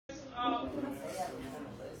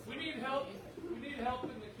we need help. We need help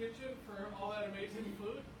in the kitchen for all that amazing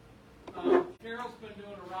food. Carol's been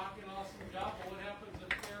doing a rocking awesome job. But what happens if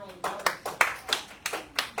Carol is out?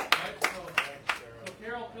 Right, so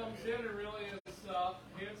Carol comes in and really is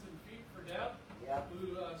hands and feet for Deb,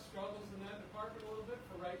 who struggles in that department a little bit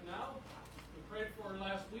for right now. We prayed for her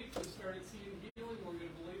last week. We started seeing healing. We're going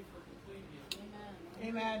to believe for complete healing.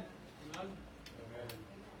 Amen. Amen.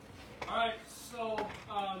 All right, so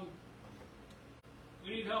we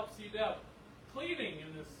need help, see Deb. Cleaning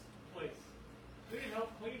in this place. We need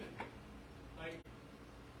help cleaning. Like,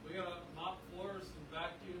 we got to mop floors and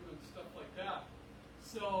vacuum and stuff like that.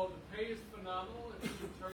 So the pay is phenomenal. It's an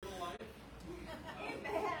eternal life.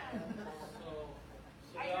 So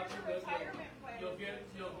that's a you'll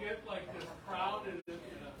get like this crown and a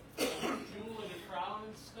jewel and a crown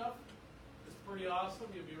and stuff. It's pretty awesome.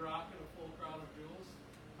 You'll be rocking a full crown of jewels.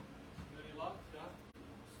 Any luck?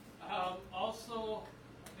 Yeah. Also,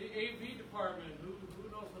 the AV department. Who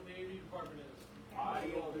knows what the AV department is?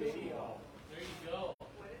 Audio video. There you go.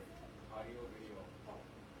 What is it? Audio video.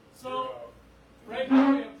 So, right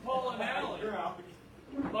now we have Paul and Allie. You're out.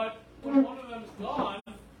 But when one of them's gone,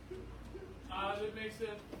 it makes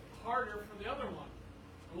it harder for the other one.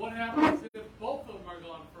 And what happens if both of them are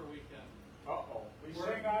gone for a weekend? Uh-oh. We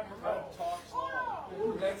sing on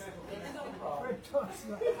Fred Talks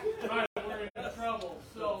Now. Right, we're in trouble.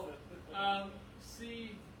 So,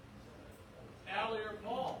 see Allie or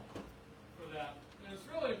Paul for that. And it's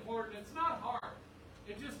really important. It's not hard.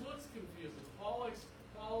 It just looks confusing. Paul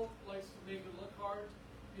likes to make it look hard.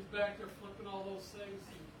 He's back there flipping all those things.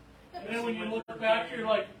 And then when you look back, you're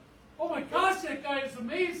like, oh my gosh, that guy is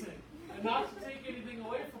amazing. And not to take anything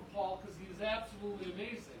away from Paul, because he's absolutely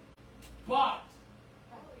amazing. But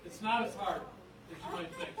it's not as hard as you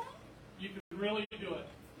might think. You can really do it.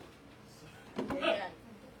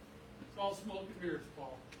 It's all smoke and mirrors,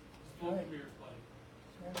 Paul. Smoke and mirrors,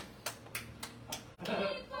 buddy.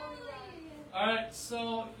 All right,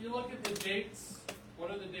 so you look at the dates.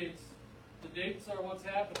 What are the dates? The dates are what's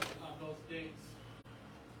happening on those dates.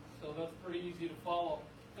 So that's pretty easy to follow.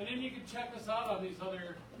 And then you can check us out on these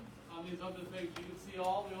other things. You can see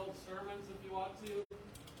all the old sermons if you want to.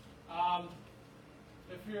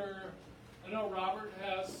 I know Robert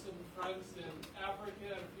has some friends in Africa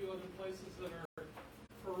and a few other places that are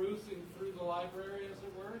perusing through the library, as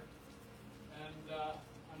it were. And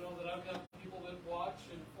I know that I've got people that watch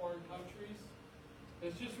in foreign countries.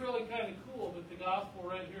 It's just really kind of cool that the gospel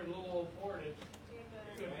right here in Little Old Portage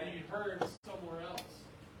could be heard somewhere else.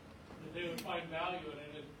 That they would find value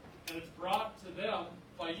in it. And it's brought to them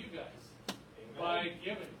by you guys. Amen. By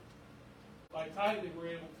giving. By tithing,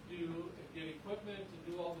 we're able to get equipment,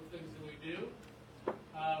 to do all the things that we do.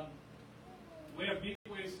 We have neat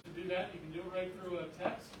ways to do that. You can do it right through a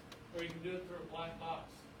text, or you can do it through a black box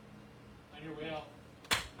on your way out.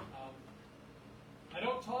 I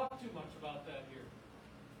don't talk too much about that here,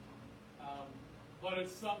 but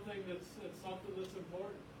it's something that's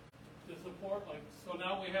important to support. Like, so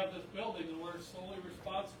now we have this building, and we're solely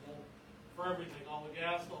responsible for everything: all the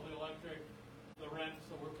gas, all the electric, the rent.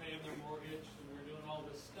 So we're paying their mortgage, and we're doing all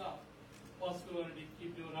this stuff. Plus, we wanted to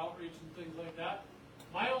keep doing outreach and things like that.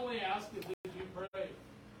 My only ask is that you pray.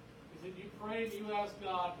 Is that you pray and you ask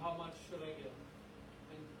God, how much should I give?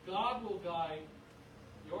 And God will guide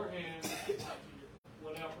your hand to your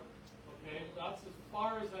whatever. Okay? That's as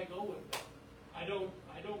far as I go with it. I don't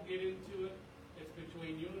get into it. It's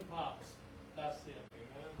between you and Pops. That's it.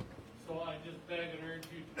 Amen. So I just beg and urge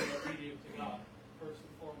you to be obedient to God, first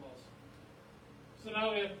and foremost. So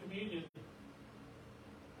now we have communion.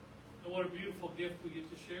 And what a beautiful gift we get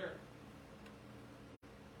to share.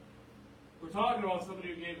 We're talking about somebody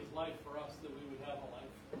who gave his life for us that we would have a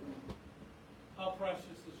life. How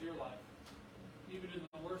precious is your life, even in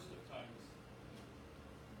the worst of times?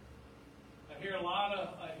 I hear a lot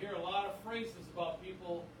of phrases about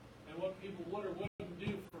people and what people would or wouldn't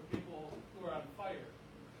do for people who are on fire.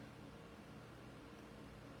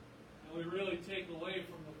 And we really take away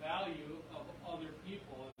from the value of other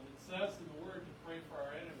people. And it says in the Word to pray for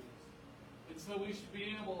our enemies. And so we should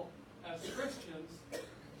be able, as Christians,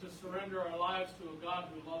 to surrender our lives to a God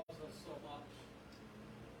who loves us so much.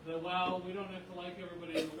 That while we don't have to like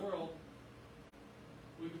everybody in the world,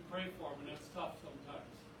 we can pray for them, and that's tough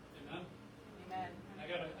sometimes. Amen. Amen. I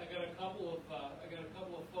got a couple of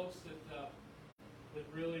folks that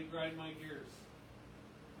really grind my gears,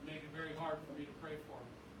 and make it very hard for me to pray for them.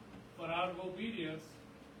 But out of obedience,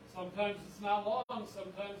 sometimes it's not long,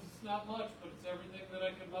 sometimes it's not much, but it's everything that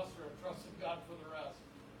I can muster. I'm trusting God for the rest.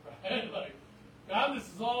 Right? Like, God, this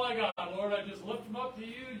is all I got, Lord. I just lift them up to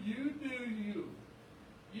you. You do you.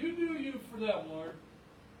 You do them, Lord,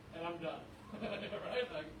 and I'm done. Right?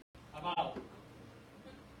 Like, I'm out.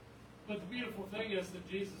 But the beautiful thing is that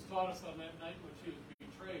Jesus taught us on that night when he was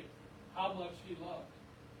betrayed how much he loved.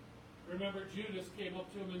 Remember, Judas came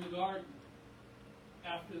up to him in the garden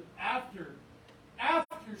after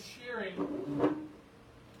sharing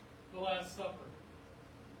the Last Supper.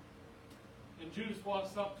 And Judas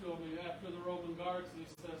walks up to him after the Roman guards, and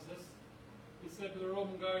he says this. He said to the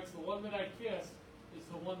Roman guards, "The one that I kiss is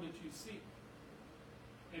the one that you seek."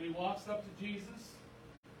 And he walks up to Jesus,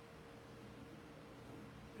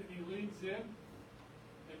 and he leans in,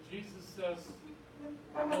 and Jesus says,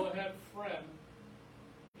 "Go ahead, friend,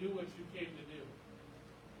 do what you came to do."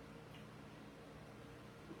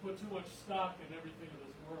 We put too much stock in everything of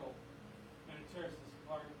this world, and it tears us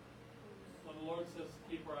apart. When the Lord says to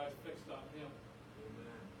keep our eyes fixed on Him.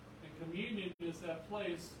 Amen. And communion is that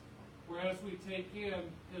place where as we take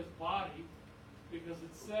in His body, because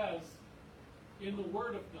it says in the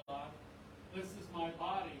Word of God, "This is my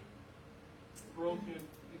body, broken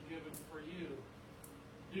and given for you.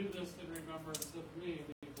 Do this in remembrance of me." And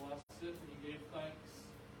he blessed it, and he gave thanks.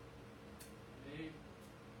 And ate.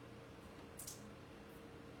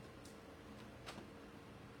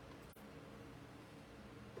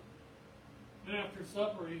 And after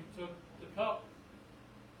supper, he took the cup.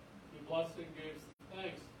 He blessed it and gave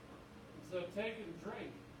thanks. He said, "Take and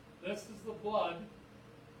drink. This is the blood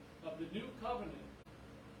of the new covenant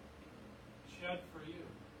shed for you.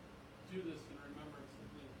 Do this in remembrance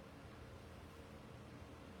of me."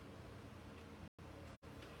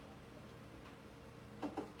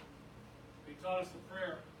 He taught us a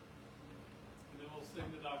prayer, and then we'll sing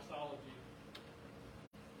the doxology.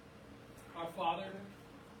 Our Father,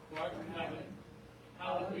 who art in heaven,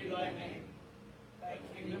 hallowed be thy name. Thy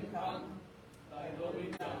kingdom come, thy will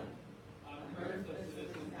be done, on earth as it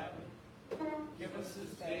is in heaven. Give us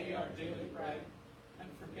this day our daily bread, and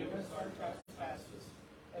forgive us our trespasses,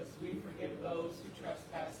 as we forgive those who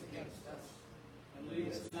trespass against us. And lead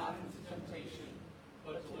us not into temptation,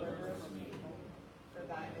 but deliver us from evil. For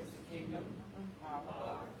thine is the kingdom,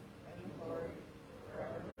 power, and the glory,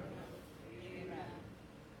 forever. Amen.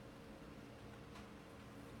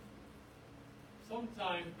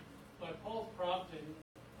 Sometime, by Paul's prompting,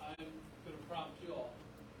 I'm going to prompt you all.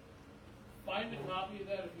 Find a copy of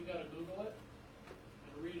that if you got to Google it,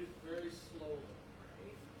 and read it very slowly.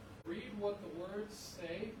 Read what the words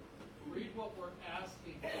say. Read what we're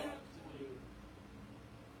asking God to do.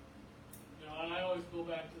 You know, and I always go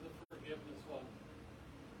back to the forgiveness one.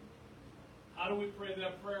 How do we pray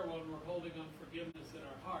that prayer when we're holding unforgiveness in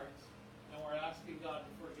our hearts, and we're asking God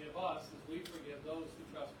to forgive us as we forgive those who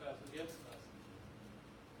trespass against us?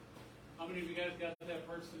 How many of you guys got that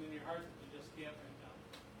person in your heart that you just can't right now?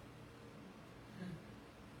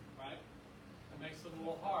 Right? It makes it a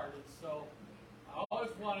little hard. And so I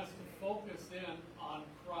always want us to focus in on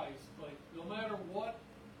Christ. Like no matter what's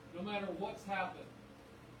happened,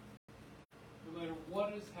 no matter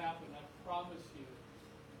what has happened, I promise you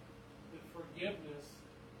that forgiveness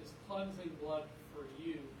is cleansing blood for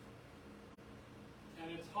you.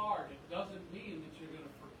 And it's hard. It doesn't mean that you're going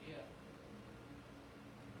to forget.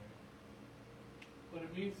 But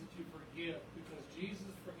it means that you forgive because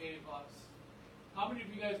Jesus forgave us. How many of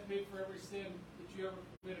you guys paid for every sin that you ever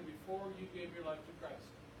committed before you gave your life to Christ?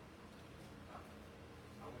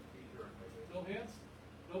 No hands?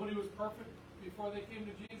 Nobody was perfect before they came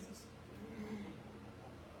to Jesus?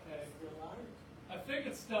 Okay. I think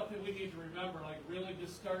it's stuff that we need to remember, like really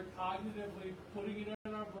just start cognitively putting it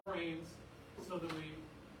in our brains so that we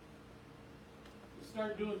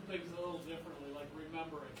start doing things a little differently, like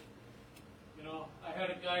remembering. You know, I had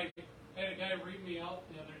a guy read me out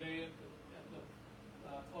the other day at the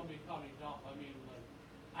Columbia County dump. I mean, like,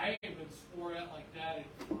 I ain't been swore at like that in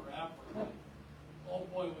forever. Like,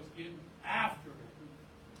 old boy was getting after it,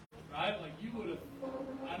 right? Like you would have,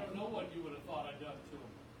 I don't know what you would have thought I'd done to him.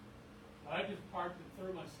 I just parked and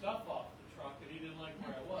threw my stuff off the truck, and he didn't like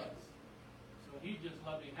where I was, so he just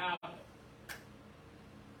let me have it.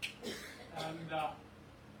 And at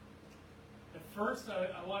first,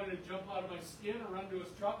 I wanted to jump out of my skin and run to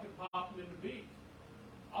his truck and pop him in the beak.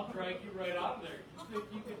 I'll drag you right out of there. You think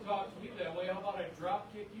you can talk to me that way? How about I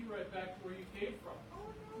drop kick you right back to where you came from?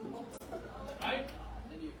 Right?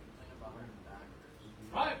 Then you complain about hurting backwards.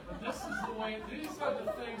 Right, but this is the way, these are the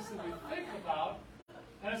things that we think about.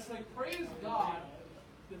 And it's like, praise God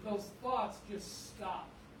that those thoughts just stop.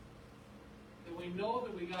 And we know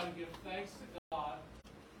that we got to give thanks to God.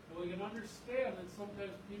 And we can understand that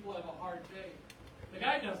sometimes people have a hard day. The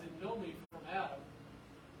guy doesn't know me from Adam.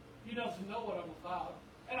 He doesn't know what I'm about.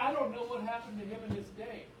 And I don't know what happened to him in his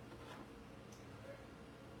day.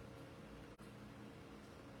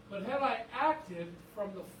 But had I acted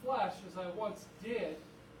from the flesh as I once did,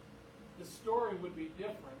 the story would be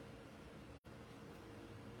different.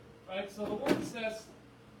 Right? So the word says,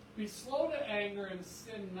 be slow to anger and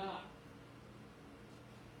sin not.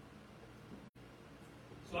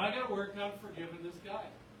 So I got to work on forgiving this guy.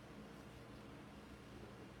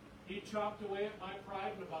 He chopped away at my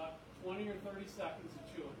pride in about 20 or 30 seconds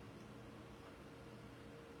of chewing.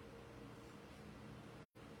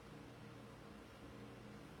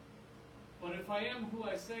 But if I am who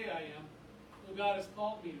I say I am, who God has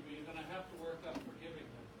called me to be, then I have to work on forgiving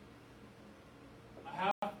him.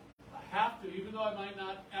 I have to, even though I might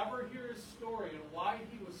not ever hear his story and why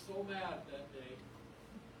he was so mad that day,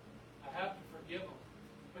 I have to forgive him.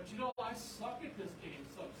 But you know, I suck at this game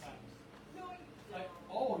sometimes.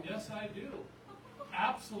 Oh, yes, I do.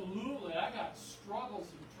 Absolutely. I got struggles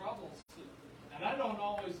and troubles, and I don't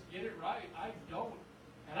always get it right. I don't.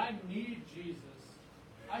 And I need Jesus.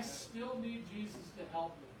 I still need Jesus to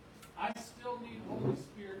help me. I still need Holy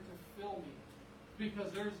Spirit to fill me.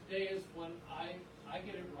 Because there's days when I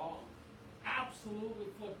get it wrong. Absolutely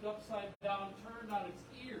flipped upside down, turned on its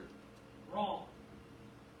ear. Wrong.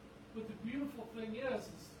 But the beautiful thing is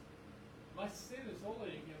my sin is only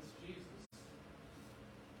against Jesus.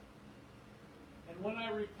 And when I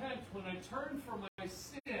repent, when I turn from my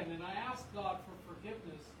sin and I ask God for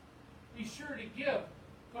forgiveness, He's sure to give.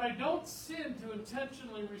 But I don't sin to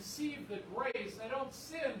intentionally receive the grace. I don't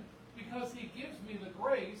sin because He gives me the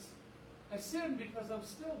grace. I sin because I'm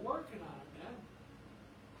still working on it, man.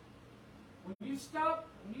 When you stop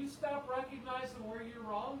recognizing where you're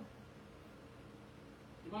wrong,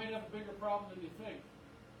 you might have a bigger problem than you think.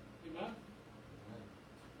 Amen?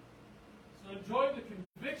 So enjoy the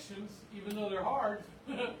convictions, even though they're hard,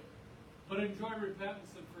 but enjoy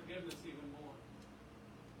repentance and forgiveness even more.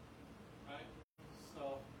 Right?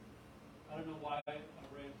 So, I don't know why I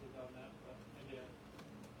ranted on that, but I did.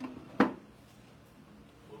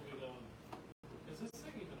 Moving on. Is this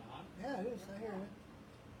thing even on? Yeah, it is. I hear it.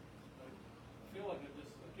 I feel like I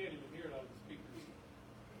can't even hear it on the speakers.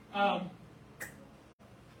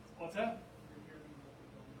 What's that?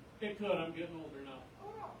 It could. I'm getting older now.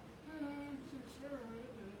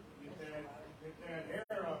 Get that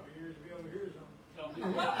hair off of yours to be able to hear something. Tell me.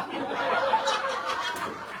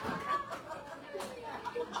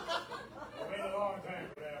 It's been a long time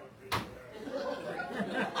for that one,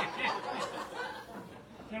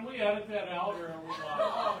 Can we edit that out, or are we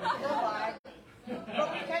live? But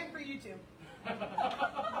we can for YouTube.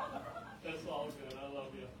 That's all good. I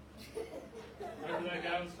love you. Remember that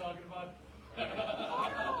guy I was talking about?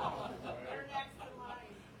 You're next in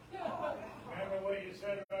line. Remember what you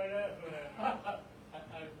said right after that?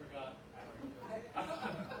 I forgot.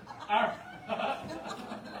 All right.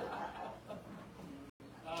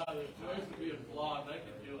 The joys of being blonde, I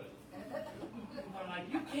can do it. I'm like,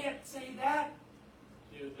 you can't say that.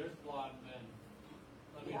 Dude, there's blonde men.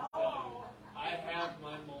 Let me tell you, I have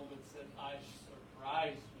my moments that I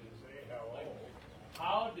surprise me. Say hello. Like,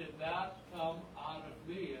 how did that come out of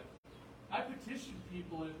me? I petition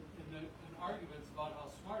people in arguments about how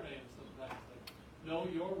smart I am sometimes. Like, no,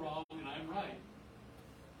 you're wrong and I'm right.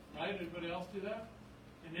 Right? Anybody else do that?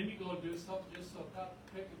 And then you go and do something just so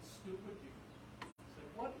picking stupid. You say,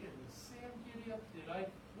 what in the Sam Giddy up did I?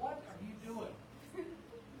 What are you doing?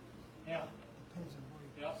 Yeah. Depends on where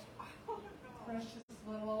you Yep. Precious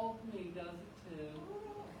little old me does it too.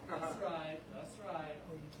 That's right. That's right.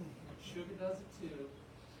 Oh, you can't hear. Sugar does it too.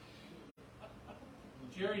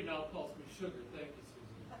 Jerry now calls me Sugar. Thank you,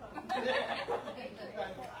 Susan.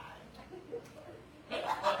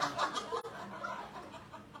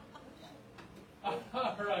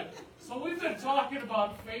 All right. So we've been talking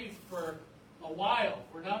about faith for a while.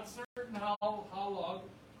 We're not certain how long.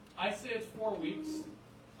 I say it's 4 weeks.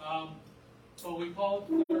 But we call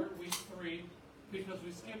it week 3 because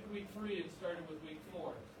we skipped week 3 and started with week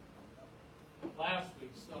 4 last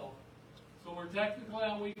week. So we're technically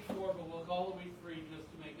on week 4, but we'll call it week 3 just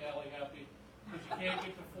to make Allie happy. Because you can't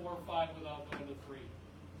get to 4 or 5 without going to 3.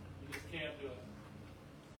 You just can't do it.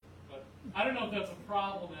 But I don't know if that's a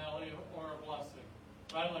problem, Allie, or a blessing.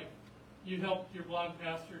 Right? Like, you helped your blonde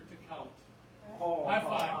pastor to count. Oh. High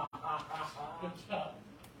five. Good job.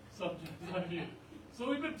 Sometimes I do. So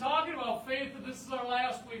we've been talking about faith, and this is our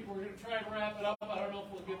last week. We're going to try and wrap it up. I don't know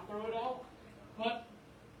if we'll get through it all. But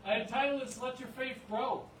I entitled this, Let Your Faith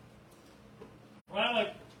Grow. Right?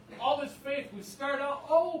 Like, all this faith, we start out,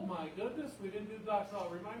 oh my goodness, we didn't do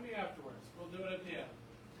doxology. Remind me afterwards. We'll do it at the end.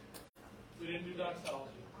 We didn't do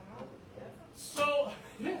doxology. So,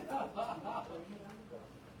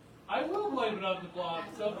 I will blame it on the blonde.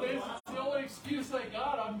 So if it's the only excuse I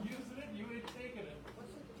got, I'm using it, you ain't taking it.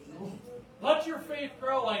 Let your faith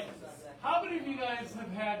grow. Like, how many of you guys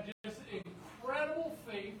have had just incredible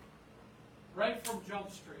faith right from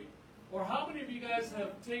Jump Street? Or how many of you guys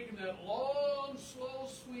have taken that long, slow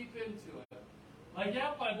sweep into it? Like,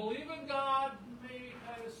 yep, I believe in God, maybe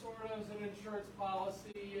kind of, sort of, as an insurance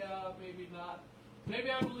policy, yeah, maybe not.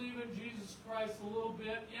 Maybe I believe in Jesus Christ a little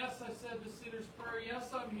bit. Yes, I said the sinner's prayer. Yes,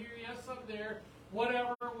 I'm here. Yes, I'm there.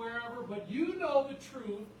 Whatever, wherever. But you know the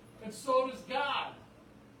truth, and so does God.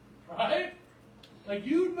 Right? Like,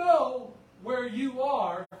 you know where you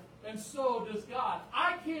are, and so does God.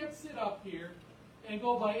 I can't sit up here and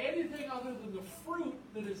go by anything other than the fruit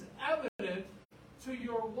that is evident to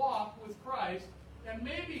your walk with Christ, and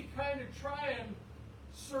maybe kind of try and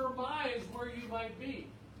surmise where you might be.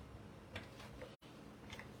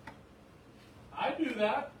 I do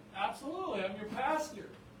that. Absolutely. I'm your pastor.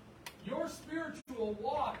 Your spiritual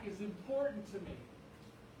walk is important to me.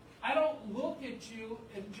 I don't look at you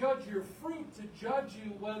and judge your fruit to judge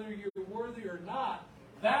you whether you're worthy or not.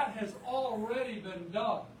 That has already been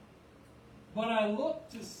done. But I look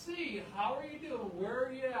to see, how are you doing? Where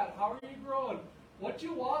are you at? How are you growing? What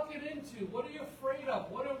you walking into? What are you afraid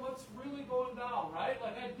of? What's really going down, right?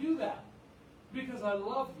 Like, I do that because I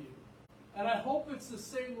love you. And I hope it's the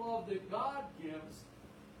same love that God gives,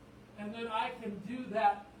 and that I can do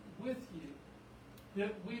that with you.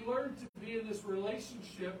 That we learn to be in this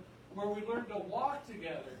relationship where we learn to walk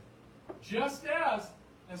together. Just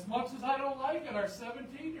as much as I don't like it, our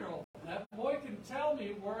 17-year-old, that boy can tell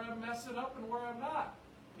me where I'm messing up and where I'm not.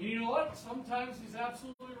 And you know what? Sometimes he's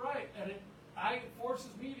absolutely right. And it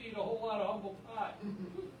forces me to eat a whole lot of humble pie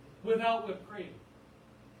without whipped cream.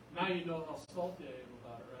 Now you know how salty I am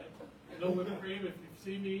about it, right? No whipped cream. If you've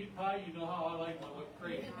seen me eat pie, you know how I like my whipped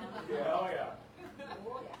cream. Yeah, oh yeah.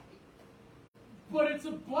 But it's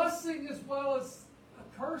a blessing as well as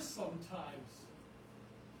a curse sometimes.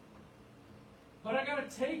 But I got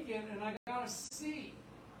to take it and I got to see.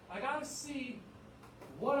 I got to see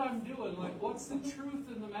what I'm doing. Like, what's the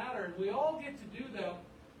truth in the matter? And we all get to do that.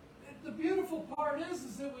 The beautiful part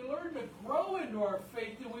is that we learn to grow into our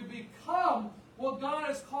faith and we become what God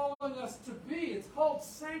is calling us to be. It's called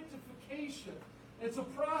sanctification. It's a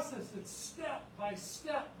process. It's step by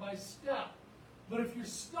step by step. But if you're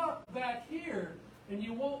stuck back here and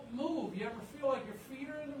you won't move, you ever feel like your feet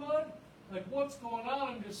are in the mud? Like, what's going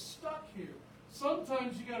on? I'm just stuck here.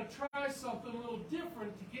 Sometimes you got to try something a little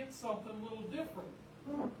different to get something a little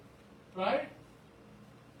different. Right?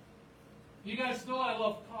 You guys know I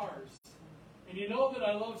love cars. And you know that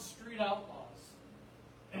I love street outlaws.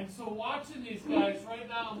 And so watching these guys, right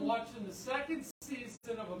now I'm watching the second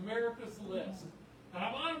season of America's List. And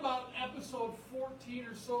I'm on about episode 14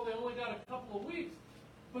 or so. They only got a couple of weeks.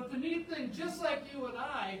 But the neat thing, just like you and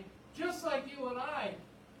I,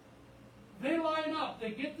 they line up.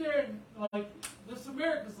 They get there and, like, this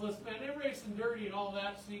America's List, man, they're racing dirty and all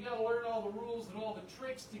that, so you got to learn all the rules and all the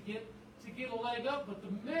tricks to get a leg up. But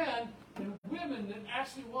the men and women that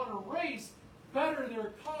actually want to race better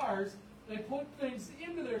their cars, they put things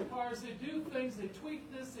into their cars, they do things, they tweak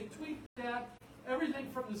this, they tweak that, everything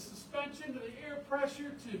from the suspension to the air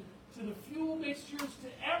pressure to the fuel mixtures to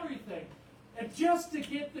everything. And just to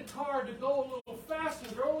get the car to go a little faster,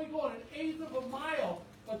 they're only going an eighth of a mile,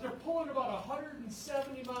 but they're pulling about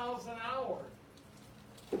 170 miles an hour.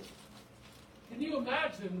 Can you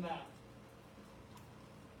imagine that?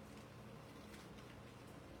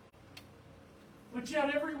 But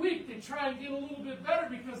yet every week they try and get a little bit better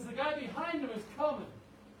because the guy behind them is coming.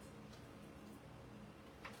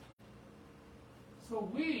 So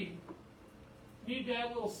we need to add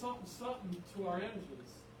a little something, something to our engines.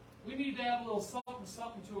 We need to add a little something,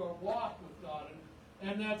 something to our walk with God.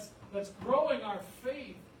 And that's growing our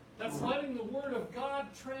faith. That's letting the Word of God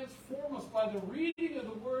transform us by the reading of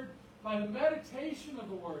the Word, by the meditation of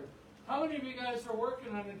the Word. How many of you guys are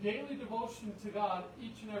working on a daily devotion to God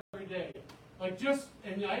each and every day? Like,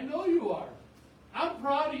 and I know you are. I'm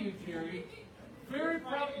proud of you, Jerry. Very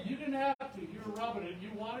proud. You didn't have to. You were rubbing it.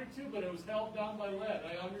 You wanted to, but it was held down by lead.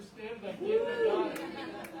 I understand it. I get it. I got it.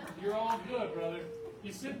 You're all good, brother.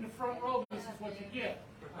 You sit in the front row, this is what you get.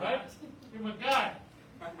 Right? You're my guy.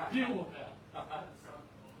 Deal with that.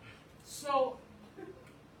 So,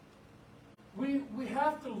 we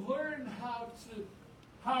have to learn how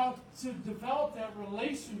to develop that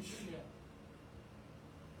relationship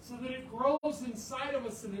so that it grows inside of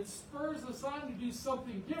us and it spurs us on to do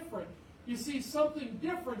something different. You see, something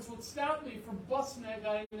different would stop me from busting that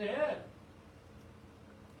guy in the head.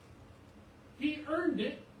 He earned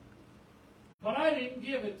it, but I didn't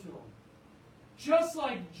give it to him. Just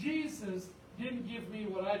like Jesus didn't give me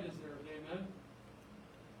what I deserved, amen?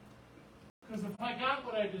 Because if I got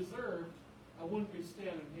what I deserved, I wouldn't be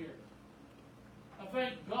standing here. I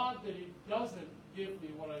thank God that He doesn't give me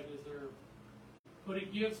what I deserve, but He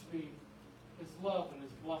gives me His love and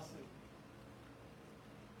His blessing.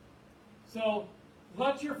 So,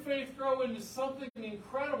 let your faith grow into something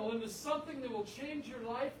incredible, into something that will change your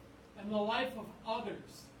life and the life of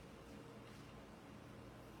others.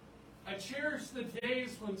 I cherish the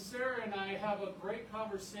days when Sarah and I have a great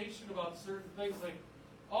conversation about certain things. Like,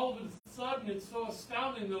 all of a sudden, it's so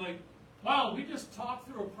astounding. They're like, wow, we just talked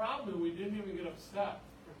through a problem and we didn't even get upset.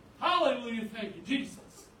 Hallelujah, thank you,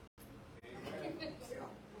 Jesus.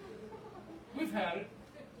 We've had it.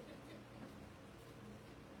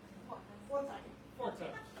 One second. 4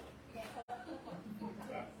 times.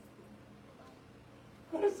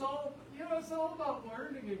 But it's all, it's all about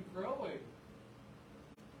learning and growing.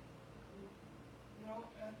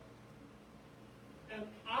 And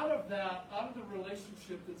out of that, out of the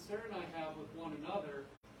relationship that Sarah and I have with one another,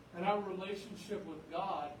 and our relationship with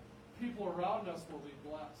God, people around us will be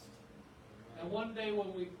blessed. And one day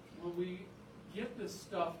when we get this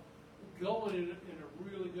stuff going in a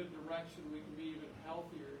really good direction, we can be even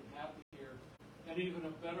healthier and happier, and even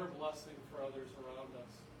a better blessing for others around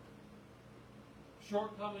us.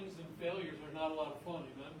 Shortcomings and failures are not a lot of fun,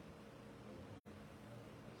 amen?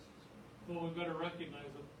 But we better recognize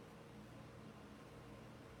them.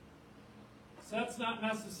 So that's not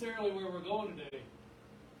necessarily where we're going today.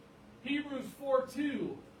 Hebrews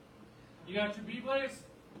 4:2. You got your Bibles?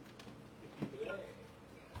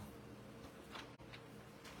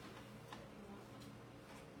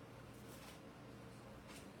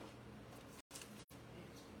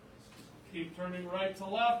 Keep turning right to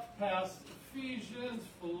left past Ephesians,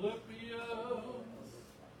 Philippians,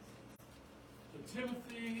 the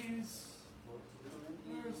Timothy's.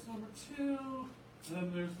 There's number 2.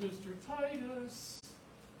 Then there's Mr. Titus.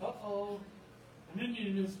 Uh-oh. And then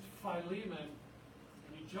you just Philemon,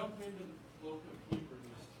 and you jump into the book of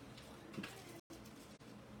Hebrews.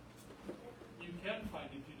 You can find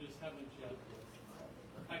it, you just haven't yet.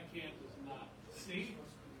 I can't is not. See?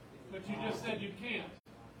 But you just said you can't.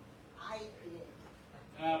 I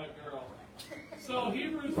did. Atta girl. So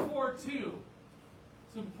Hebrews 4:2.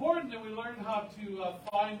 It's important that we learn how to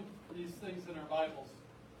find these things in our Bibles.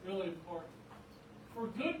 Really important. For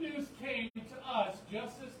good news came to us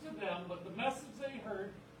just as to them, but the message they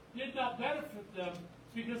heard did not benefit them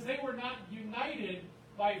because they were not united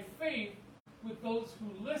by faith with those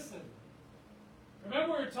who listened.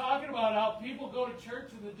 Remember we were talking about how people go to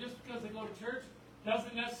church, and that just because they go to church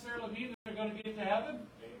doesn't necessarily mean they're going to get to heaven?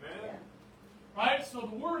 Amen. Right? So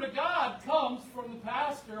the Word of God comes from the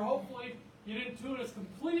pastor. Hopefully you didn't tune us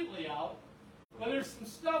completely out. But there's some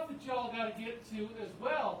stuff that y'all got to get to as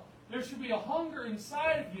well. There should be a hunger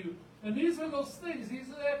inside of you. And these are those things. These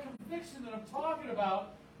are that conviction that I'm talking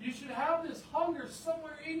about. You should have this hunger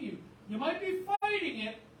somewhere in you. You might be fighting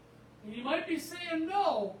it, and you might be saying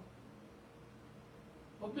no,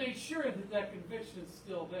 but make sure that that conviction is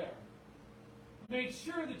still there. Make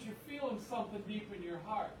sure that you're feeling something deep in your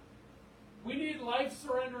heart. We need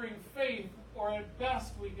life-surrendering faith, or at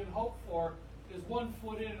best we can hope for is 1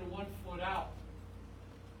 foot in and 1 foot out.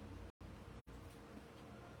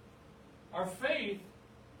 Our faith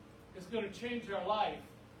is going to change our life,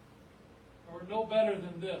 and we're no better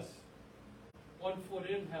than this. 1 foot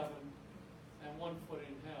in heaven and 1 foot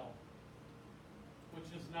in hell, which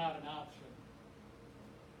is not an option.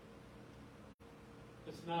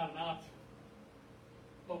 It's not an option.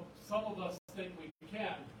 But some of us think we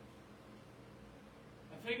can.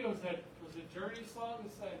 I think it was a Journey song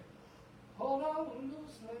that said, hold on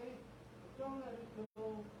loosely, don't let it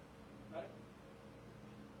go. Right?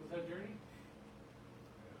 Was that Journey?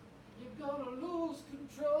 You're gonna lose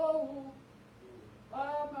control. I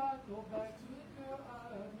might go back to the girl I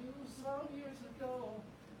knew some years ago.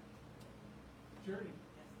 Journey.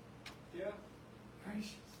 Yeah?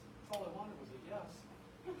 Gracious. All I wanted was a yes.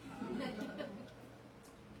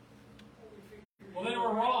 Well, they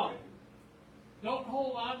were wrong. Don't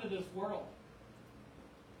hold on to this world.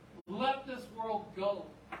 Let this world go.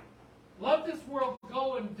 Let this world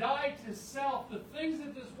go and die to self. The things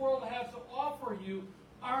that this world has to offer you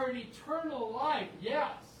are an eternal life,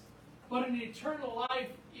 yes, but an eternal life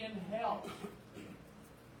in hell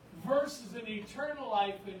versus an eternal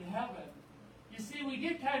life in heaven. You see, we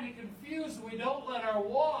get kind of confused and we don't let our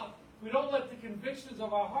walk, we don't let the convictions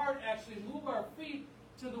of our heart actually move our feet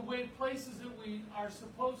to the way places that we are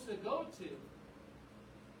supposed to go to.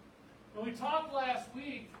 And we talked last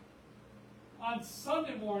week on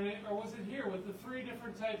Sunday morning, or was it here, with the 3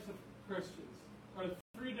 different types of Christians, or the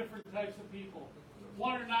 3 different types of people.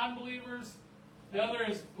 One are non-believers, the other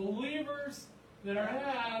is believers, that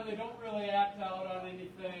are, they don't really act out on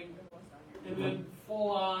anything, and then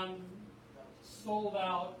full on, sold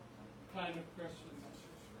out kind of Christians.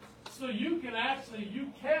 So you can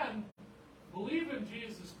believe in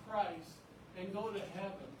Jesus Christ and go to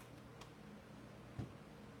heaven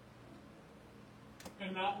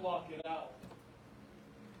and not walk it out.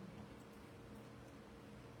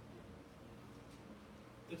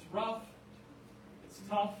 It's rough. It's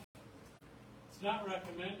tough. It's not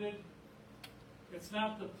recommended. It's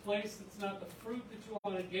not the place, it's not the fruit that you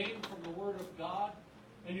want to gain from the Word of God.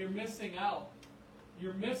 And you're missing out.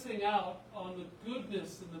 You're missing out on the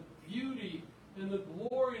goodness and the beauty and the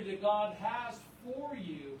glory that God has for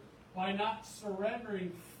you by not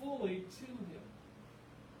surrendering fully to Him.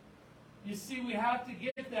 You see, we have to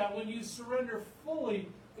get that. When you surrender fully,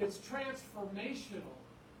 it's transformational.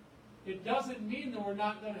 It doesn't mean that we're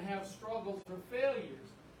not going to have struggles or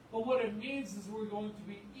failures. But what it means is we're going to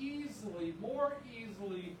be more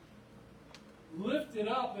easily lifted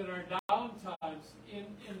up in our down times, in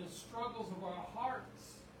the struggles of our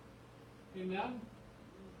hearts. Amen?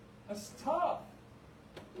 That's tough.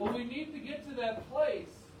 Well, we need to get to that place.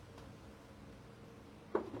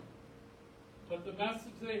 But the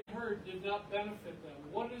message they heard did not benefit them.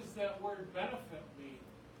 What does that word benefit mean?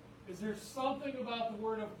 Is there something about the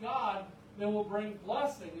Word of God that will bring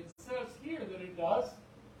blessing? It says here that it does.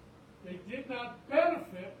 They did not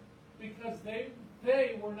benefit because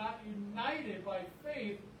they were not united by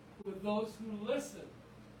faith with those who listen.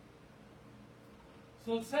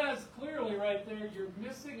 So it says clearly right there, you're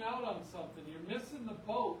missing out on something. You're missing the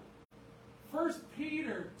boat. 1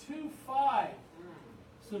 Peter 2:5.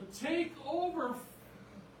 So take over,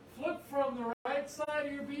 flip from the right side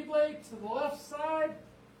of your Bible to the left side.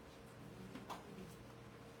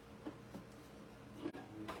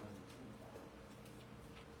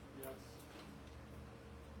 Yes.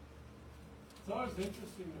 It's always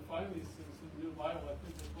interesting to find these things in the New Bible. I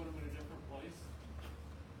think they put them in a different place.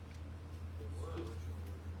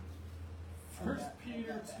 1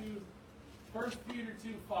 Peter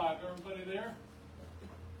 2:5. Everybody there?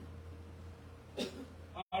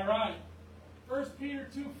 All right. 1 Peter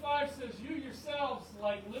 2:5 says, you yourselves,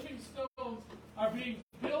 like living stones, are being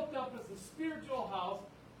built up as a spiritual house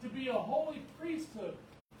to be a holy priesthood,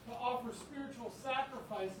 to offer spiritual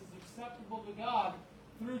sacrifices acceptable to God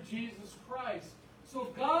through Jesus Christ.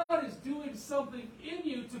 So God is doing something in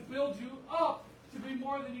you to build you up to be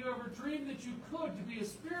more than you ever dreamed that you could, to be a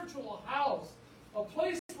spiritual house, a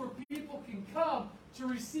place where people can come to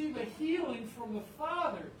receive a healing from the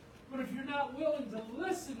Father. But if you're not willing to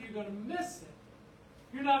listen, you're going to miss it.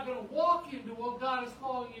 You're not going to walk into what God is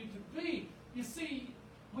calling you to be. You see,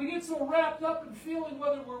 we get so wrapped up in feeling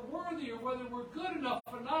whether we're worthy or whether we're good enough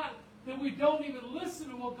or not that we don't even listen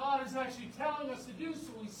to what God is actually telling us to do,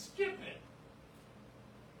 so we skip it.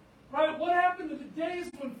 Right? What happened to the days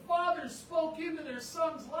when fathers spoke into their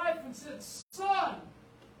son's life and said, son,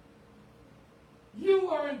 you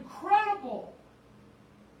are incredible.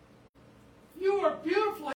 You are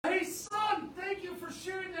beautiful. Hey, son, thank you for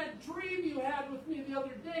sharing that dream you had with me the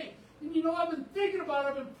other day. And you know, I've been thinking about it,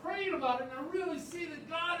 I've been praying about it, and I really see that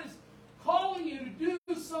God is calling you to do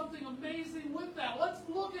something amazing with that. Let's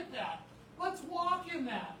look at that. Let's walk in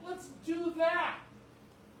that. Let's do that.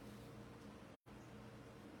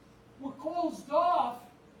 We're closed off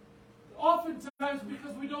oftentimes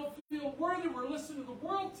because we don't feel worthy. We're listening to the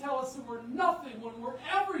world tell us that we're nothing when we're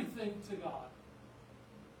everything to God.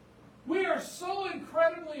 We are so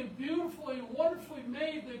incredibly and beautifully and wonderfully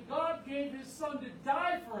made that God gave His Son to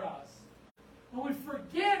die for us. And we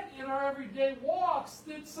forget in our everyday walks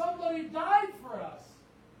that somebody died for us.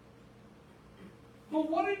 But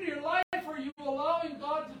what in your life are you allowing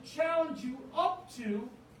God to challenge you up to?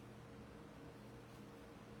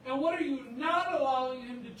 And what are you not allowing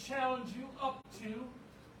Him to challenge you up to?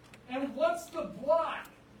 And what's the block?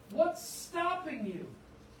 What's stopping you?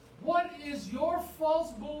 What is your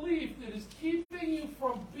false belief that is keeping you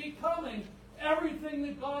from becoming everything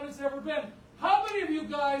that God has ever been? How many of you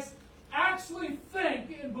guys actually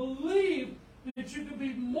think and believe that you can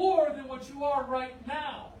be more than what you are right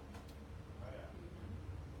now?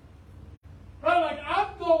 Right? Like,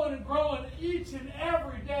 I'm going and growing each and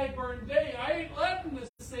every day, burn day. I ain't letting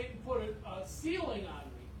this Satan put a ceiling on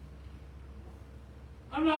me.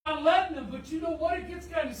 I'm not letting him, but you know what? It gets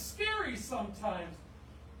kind of scary sometimes.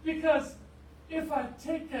 Because if I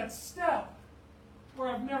take that step where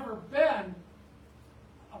I've never been,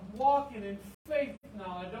 I'm walking in faith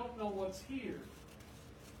now. I don't know what's here.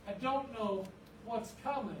 I don't know what's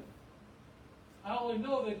coming. I only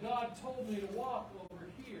know that God told me to walk over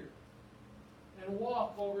here. and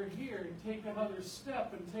walk over here and take another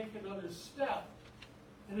step and take another step.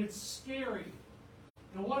 And it's scary.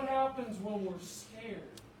 And what happens when we're scared?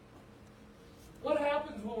 What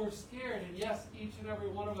happens when we're scared? And yes, each and every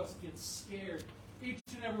one of us gets scared. Each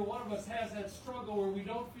and every one of us has that struggle where we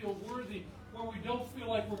don't feel worthy, where we don't feel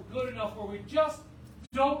like we're good enough, where we just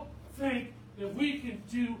don't think that we can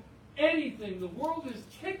do anything. The world has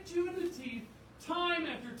kicked you in the teeth time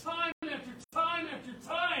after time after time after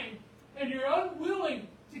time, and you're unwilling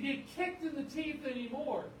to get kicked in the teeth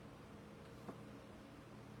anymore.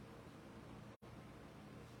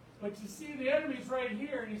 But you see, the enemy's right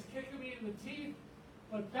here, and he's kicking me in the teeth.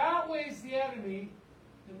 But that way's the enemy,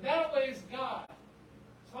 and that way's God.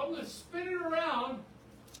 So I'm going to spin it around.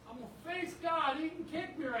 I'm going to face God. He can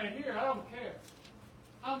kick me right here. I don't care.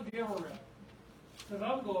 I'm going to give a rip. Because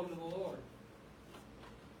I'm going to the Lord.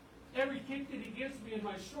 Every kick that he gives me in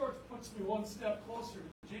my shorts puts me one step closer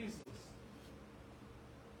to Jesus.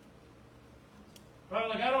 Right?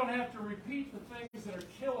 Like I don't have to repeat the things that are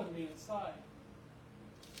killing me inside.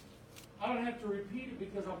 I don't have to repeat it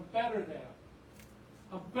because I'm better than.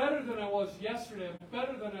 I'm better than I was yesterday. I'm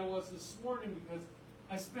better than I was this morning because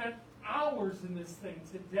I spent hours in this thing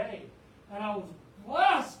today. And I was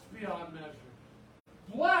blessed beyond measure.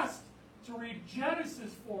 Blessed to read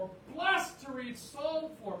Genesis 4. Blessed to read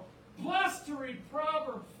Psalm 4. Blessed to read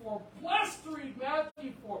Proverbs 4. Blessed to read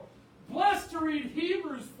Matthew 4. Blessed to read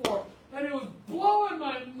Hebrews 4. And it was blowing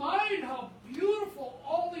my mind how beautiful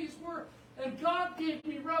all these were. And God gave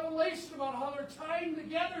me revelation about how they're tying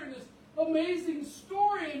together in this amazing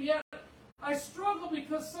story. And yet I struggle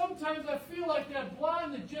because sometimes I feel like that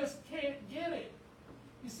blonde that just can't get it.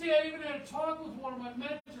 You see, I even had a talk with one of my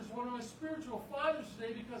mentors, one of my spiritual fathers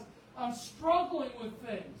today, because I'm struggling with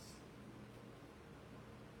things.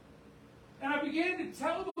 And I began to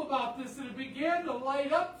tell them about this, and it began to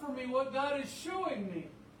light up for me what God is showing me.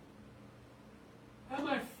 And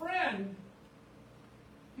my friend,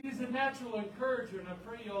 he's a natural encourager, and I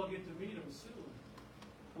pray you all get to meet him soon.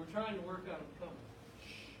 We're trying to work on him coming.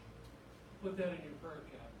 Shh. Put that in your prayer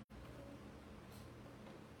cap.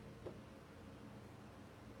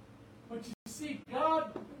 But you see,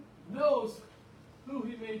 God knows who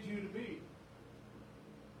he made you to be.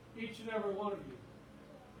 Each and every one of you.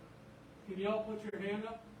 Can you all put your hand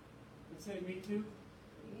up and say, me too?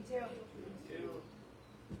 Me too. Me too.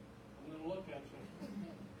 I'm going to look at you.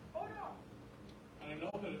 Oh no. And I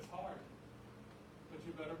know that it's hard. But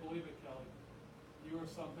you better believe it, Kelly. You are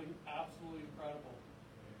something absolutely incredible.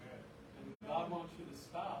 Amen. And God wants you to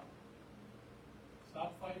stop.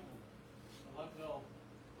 Stop fighting and let go.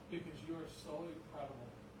 Because you are so incredible.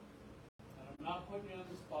 And I'm not putting you on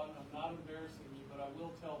the spot, and I'm not embarrassing you, but I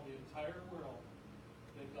will tell the entire world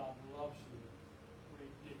that God loves you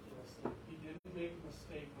ridiculously. He didn't make a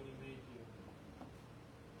mistake when he made you.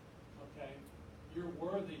 Okay? You're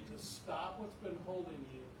worthy to stop what's been holding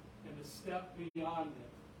you and to step beyond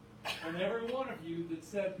it. And every one of you that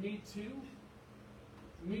said, me too,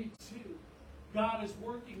 God is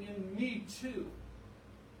working in me too.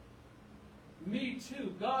 Me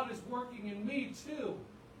too. God is working in me too.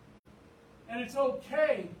 And it's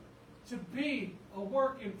okay to be a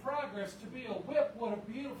work in progress, to be a whip. What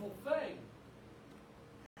a beautiful thing.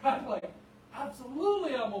 I'm like,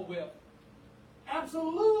 absolutely I'm a whip.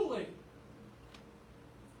 Absolutely.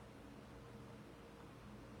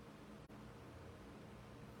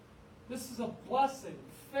 This is a blessing.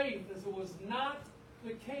 Faith, as it was not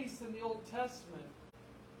the case in the Old Testament.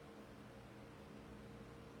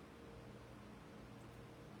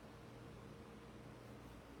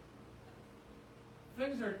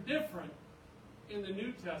 Things are different in the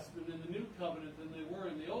New Testament, in the New Covenant, than they were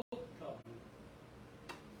in the Old Covenant.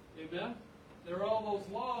 Amen? There are all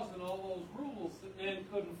those laws and all those rules that man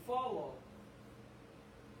couldn't follow.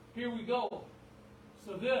 Here we go.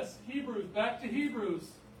 So this, Hebrews, back to Hebrews.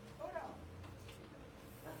 Oh no.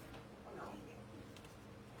 Oh no.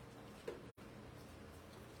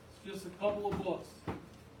 It's just a couple of books.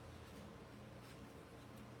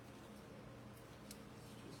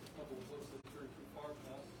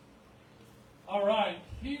 All right,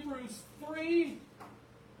 Hebrews 3,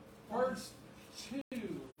 verse 2.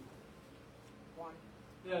 1.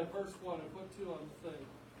 Yeah, verse 1. I put 2 on the thing.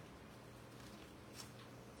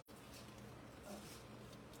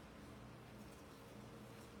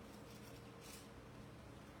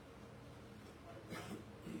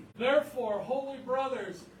 Therefore, holy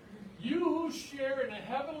brothers, you who share in a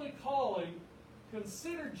heavenly calling,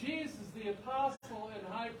 consider Jesus the apostle and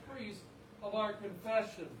high priest of our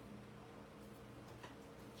confession.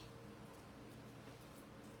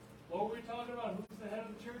 What were we talking about? Who's the head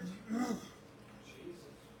of the church? Jesus.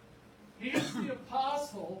 He's the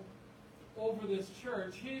apostle over this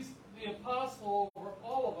church. He's the apostle over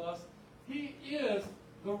all of us. He is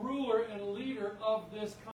the ruler and leader of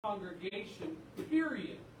this congregation,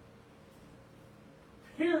 period.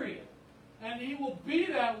 Period. And he will be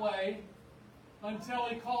that way until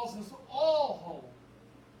he calls us all home.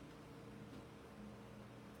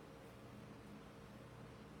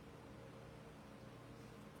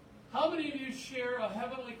 How many of you share a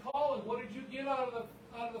heavenly calling? What did you get out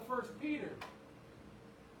of the First Peter?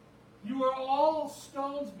 You are all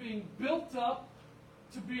stones being built up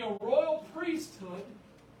to be a royal priesthood.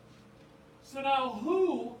 So now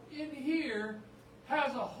who in here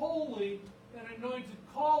has a holy and anointed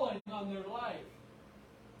calling on their life?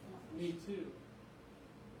 Me too.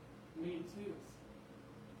 Me too.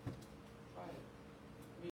 Try it.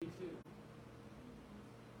 Me too.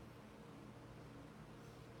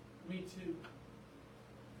 Me too.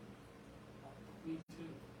 Me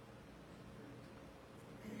too.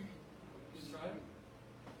 You try it?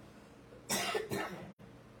 Me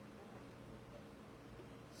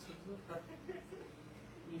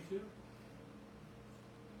too.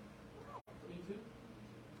 Me too.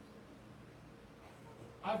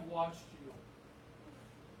 I've watched you.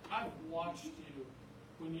 I've watched you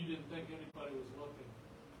when you didn't think anybody was looking.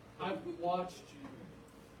 I've watched you,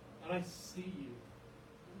 and I see you.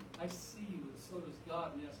 I see you, and so does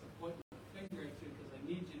God, and he has to point my finger at you because I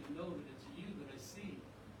need you to know that it's you that I see.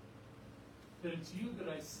 That it's you that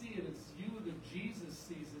I see, and it's you that Jesus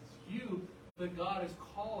sees. It's you that God is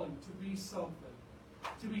calling to be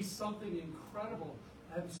something incredible.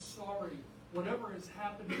 I'm sorry. Whatever has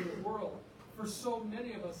happened in the world, for so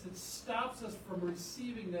many of us, it stops us from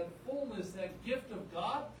receiving that fullness, that gift of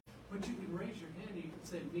God. But you can raise your hand and you can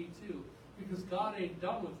say, me too. Because God ain't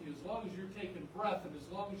done with you. As long as you're taking breath and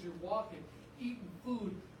as long as you're walking, eating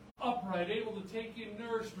food upright, able to take in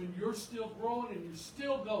nourishment, you're still growing and you're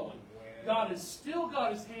still going. God has still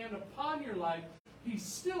got his hand upon your life. He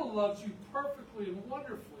still loves you perfectly and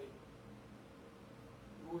wonderfully.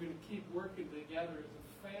 We're going to keep working together as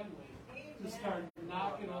a family to start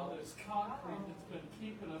knocking all this concrete that's been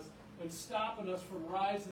keeping us and stopping us from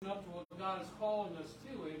rising up to what God is calling us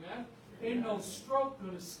to. Amen? Ain't no stroke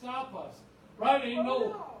going to stop us. Right? Ain't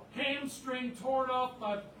no hamstring torn off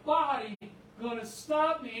my body going to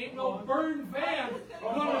stop me. Ain't no burned van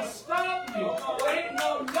going to stop me. Ain't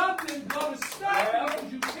no nothing going to stop me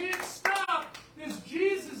because you can't stop this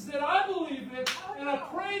Jesus that I believe in, and I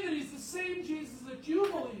pray that he's the same Jesus that you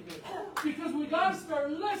believe in. Because we got to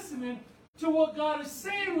start listening to what God is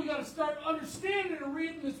saying. We got to start understanding and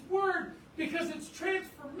reading this word because it's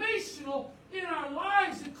transformational in our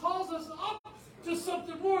lives. It calls us up to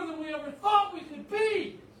something more than we ever thought we could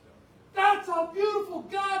be. That's how beautiful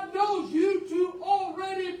God knows you to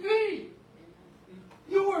already be.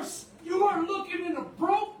 You are looking in a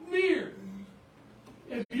broke mirror.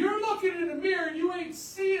 If you're looking in a mirror and you ain't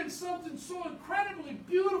seeing something so incredibly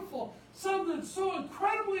beautiful, something so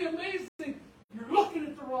incredibly amazing, you're looking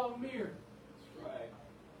at the wrong mirror. That's right.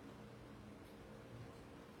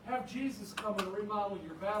 Have Jesus come and remodel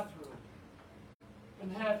your bathroom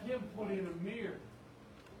and have him put in a mirror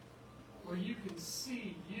where you can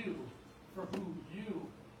see you for who you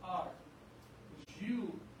are. Because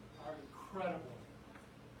you are incredible.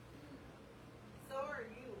 So are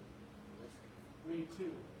you. Me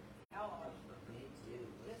too. Hello. Me too.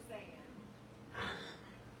 Just saying.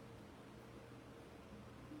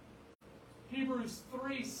 Hebrews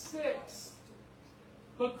 3:6.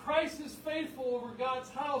 But Christ is faithful over God's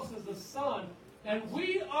house as a son, and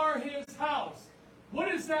we are his house. What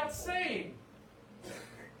is that saying?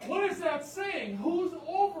 What is that saying? Who's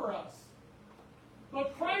over us?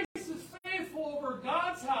 But Christ is faithful over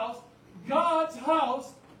God's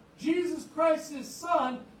house, Jesus Christ his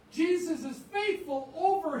son. Jesus is faithful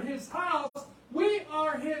over his house. We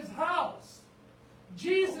are his house.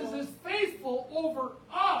 Jesus is faithful over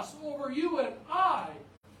us, over you and I.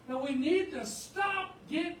 And we need to stop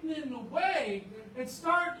getting in the way and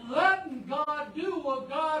start letting God do what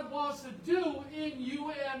God wants to do in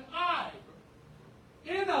you and I.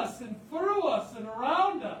 In us and through us and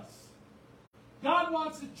around us. God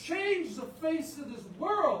wants to change the face of this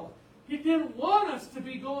world. He didn't want us to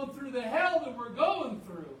be going through the hell that we're going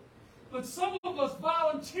through. But some of us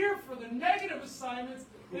volunteer for the negative assignments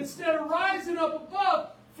instead of rising up above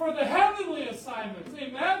for the heavenly assignments.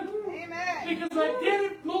 Amen? Amen. Because I get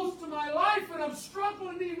it close to my life and I'm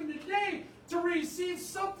struggling even today to receive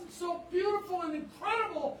something so beautiful and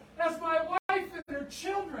incredible as my wife and her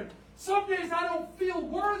children. Some days I don't feel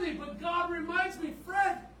worthy, but God reminds me,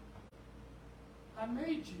 Fred, I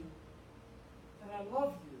made you and I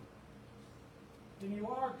love you and you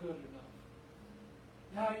are good enough.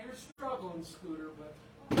 Yeah, you're struggling, Scooter, but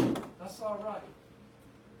that's all right.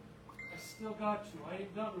 I still got you. I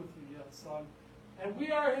ain't done with you yet, son. And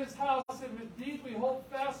we are his house, and indeed we hold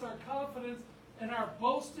fast our confidence and our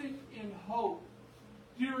boasting in hope.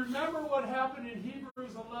 Do you remember what happened in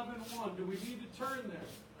Hebrews 11:1? Do we need to turn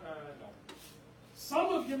there? No.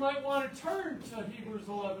 Some of you might want to turn to Hebrews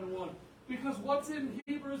 11:1, because what's in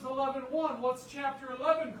Hebrews 11:1? What's chapter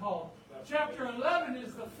 11 called? Chapter 11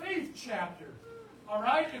 is the faith chapter. All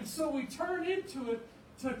right? And so we turn into it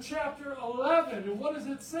to chapter 11. And what does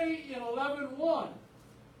it say in 11:1?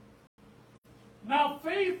 Now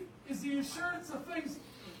faith is the assurance of things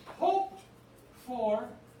hoped for,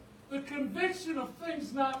 the conviction of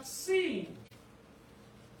things not seen.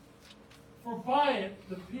 For by it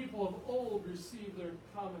the people of old received their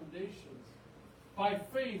commendations. By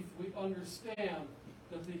faith we understand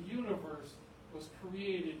that the universe was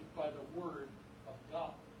created by the Word of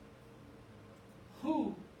God.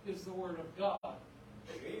 Who is the Word of God?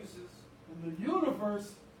 Jesus. And the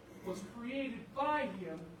universe was created by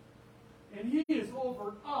Him, and He is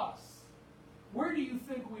over us. Where do you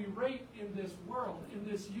think we rate in this world, in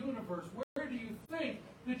this universe? Where do you think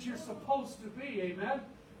that you're supposed to be? Amen?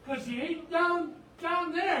 Because you ain't down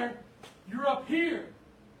there, you're up here.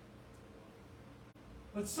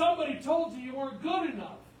 But somebody told you weren't good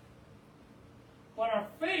enough. But our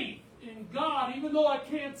faith in God, even though I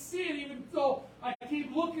can't see it, even though I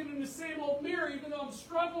keep looking in the same old mirror, even though I'm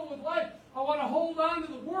struggling with life, I want to hold on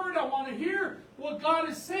to the Word. I want to hear what God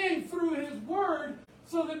is saying through His Word,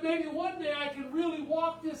 so that maybe one day I can really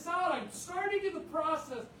walk this out. I'm starting in the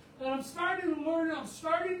process, and I'm starting to learn, and I'm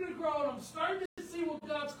starting to grow, and I'm starting to see what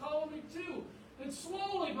God's calling me to. And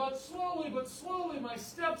slowly, but slowly, my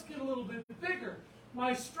steps get a little bit bigger.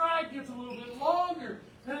 My stride gets a little bit longer.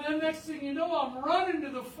 And then next thing you know, I'm running to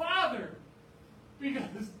the Father.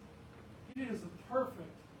 Because He is a perfect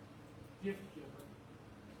gift giver.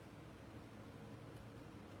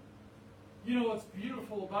 You know what's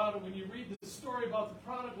beautiful about it? When you read the story about the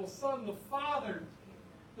prodigal son, the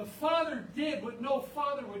father did what no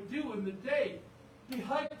father would do in the day. He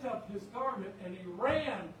hiked up his garment and he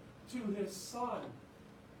ran to his son.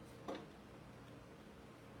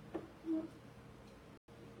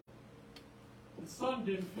 The son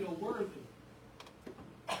didn't feel worthy.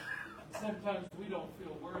 Sometimes we don't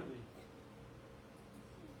feel worthy.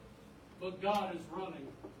 But God is running.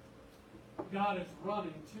 God is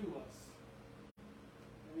running to us.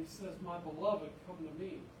 And He says, my beloved, come to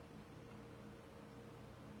me.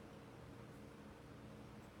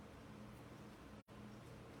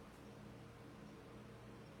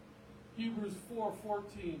 Hebrews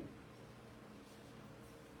 4:14.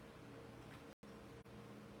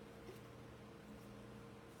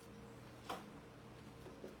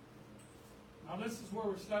 Now this is where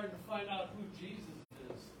we're starting to find out who Jesus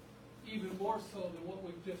is, even more so than what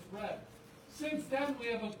we've just read. Since then we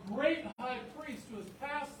have a great high priest who has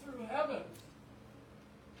passed through heaven.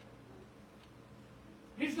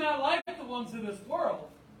 He's not like the ones in this world.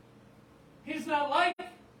 He's not like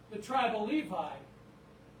the tribe of Levi.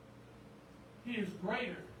 He is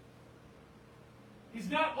greater. He's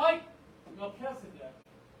not like Melchizedek.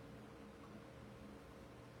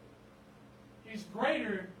 He's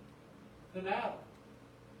greater than Adam.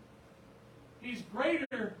 He's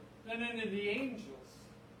greater than any of the angels.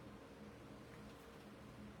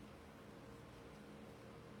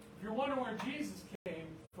 If you're wondering where Jesus came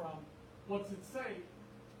from, what's it say?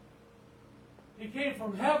 He came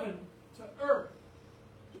from heaven to earth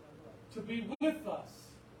to be with us,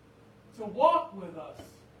 to walk with us,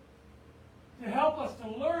 to help us to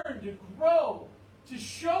learn, to grow, to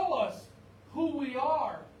show us who we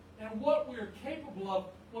are and what we're capable of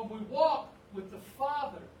when we walk with the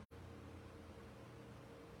Father.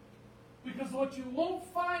 Because what you won't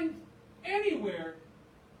find anywhere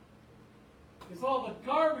is all the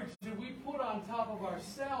garbage that we put on top of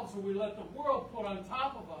ourselves, or we let the world put on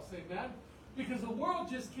top of us, amen? Because the world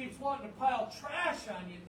just keeps wanting to pile trash on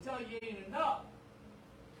you to tell you ain't enough.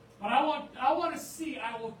 But I want to see,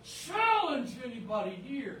 I will challenge anybody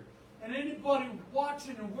here, and anybody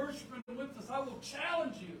watching and worshiping with us, I will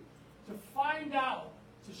challenge you to find out,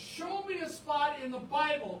 to show me a spot in the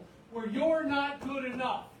Bible where you're not good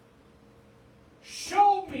enough.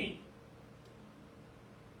 Show me.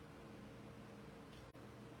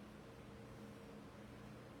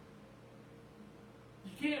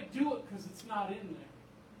 You can't do it because it's not in there.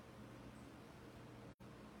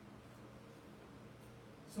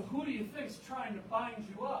 So who do you think is trying to bind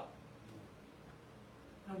you up?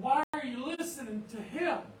 And why are you listening to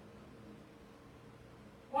him?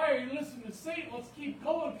 Why are you listening to Satan? Let's keep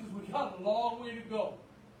going because we got a long way to go.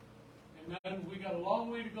 Amen. We got a long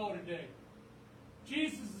way to go today.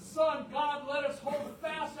 Jesus, the Son, God, let us hold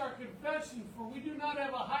fast our confession, for we do not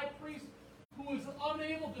have a high priest who is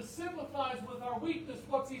unable to sympathize with our weakness.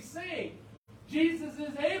 What's he saying? Jesus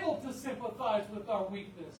is able to sympathize with our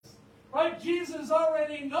weakness. Right? Jesus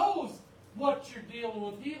already knows what you're dealing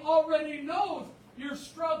with. He already knows your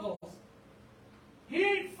struggles. He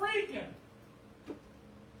ain't freaking.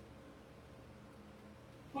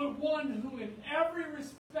 But one who in every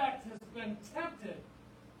respect has been tempted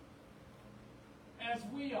as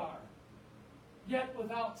we are, yet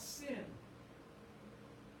without sin.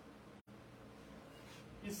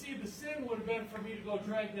 You see, the sin would have been for me to go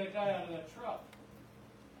drag that guy out of that truck.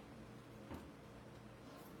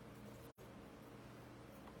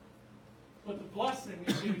 But the blessing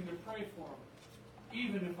is getting to pray for him,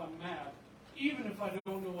 even if I'm mad, even if I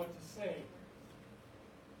don't know what to say.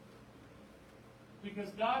 Because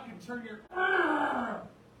God can turn your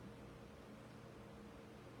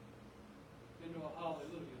into a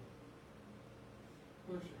hallelujah.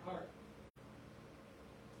 Where's your heart?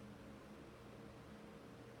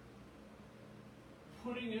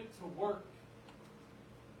 Putting it to work.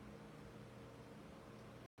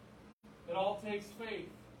 It all takes faith.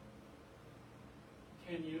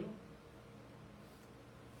 Can you?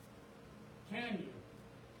 Can you?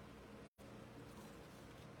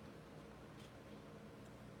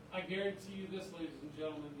 I guarantee you this, ladies and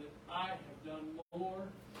gentlemen, that I have done more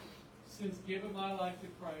since giving my life to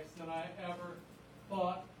Christ than I ever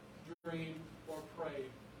thought, dreamed, or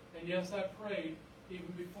prayed. And yes, I prayed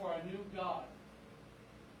even before I knew God.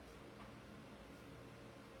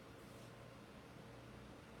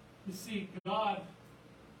 You see, God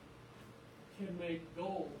can make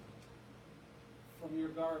gold from your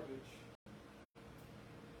garbage.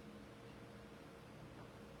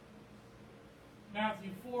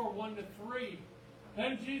 Matthew 4, 1-3.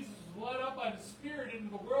 Then Jesus was led up by the Spirit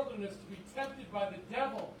into the wilderness to be tempted by the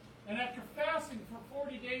devil. And after fasting for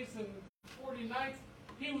 40 days and 40 nights,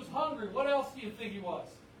 he was hungry. What else do you think he was?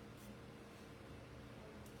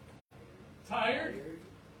 Tired?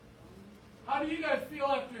 How do you guys feel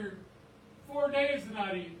after 4 days of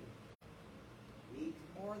not eating?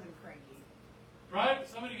 More than cranky. Right?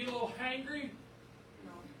 Somebody get a little hangry?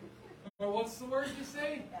 No. Or what's the word you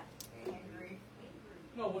say? Yeah. Angry.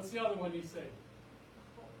 No, what's the other one you say?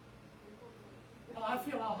 Oh, I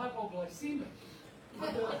feel hypoglycemic.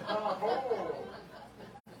 Oh,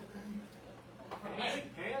 Right?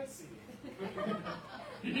 fancy.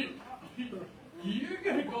 You're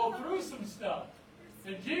going to go through some stuff.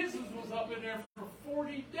 And Jesus was up in there for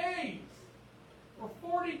 40 days. For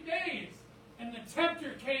 40 days. And the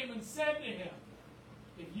tempter came and said to him,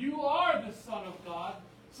 if you are the Son of God,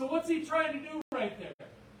 so what's he trying to do right there?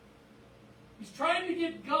 He's trying to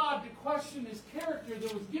get God to question his character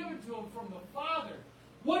that was given to him from the Father.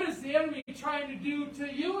 What is the enemy trying to do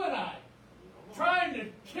to you and I? Trying to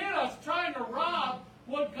kid us, trying to rob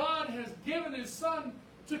what God has given his Son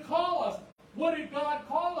to call us. What did God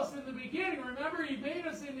call us in the beginning? Remember, he made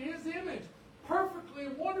us in his image, perfectly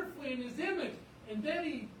and wonderfully in his image. And then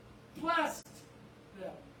he blessed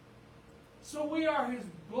them. So we are his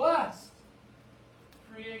blessed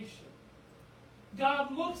creation.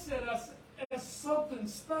 God looks at us as something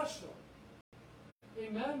special.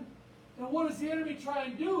 Amen? And what does the enemy try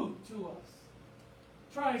and do to us?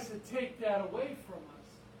 Tries to take that away from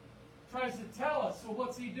us. Tries to tell us, so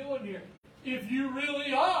what's he doing here? If you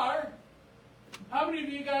really are, how many of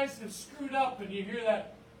you guys have screwed up and you hear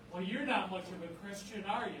that, well, you're not much of a Christian,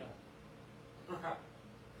 are you?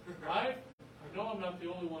 Right? I know I'm not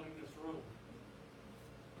the only one in this room.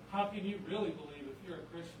 How can you really believe if you're a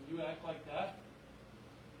Christian? You act like that?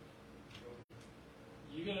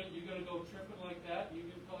 You gonna go tripping like that? You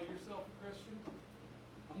gonna call yourself a Christian?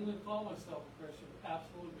 I'm gonna call myself a Christian,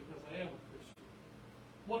 absolutely, because I am a Christian.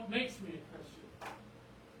 What makes me a Christian?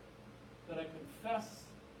 That I confess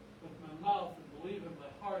with my mouth and believe in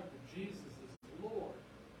my heart that Jesus is Lord.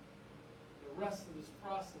 The rest of this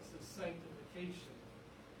process is sanctification.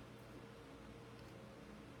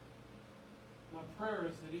 My prayer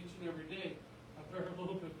is that each and every day I bear a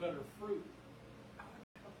little bit better fruit.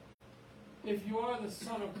 If you are the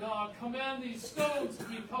Son of God, command these stones to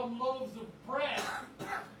become loaves of bread.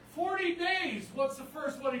 40 days, what's the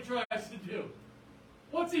first one he tries to do?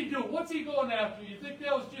 What's he doing? What's he going after? You think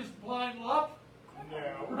that was just blind luck?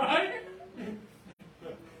 No. Right?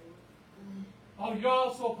 Oh, you're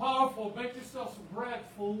all so powerful. Make yourself some bread,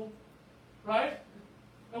 fool. Right?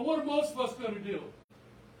 And what are most of us going to do?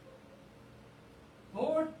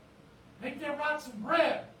 Lord, make that rock some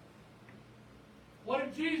bread. What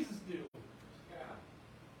did Jesus do?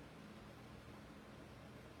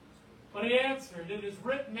 But he answered, it is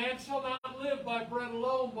written, man shall not live by bread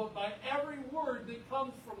alone, but by every word that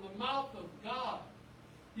comes from the mouth of God.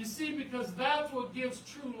 You see, because that's what gives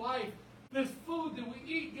true life. This food that we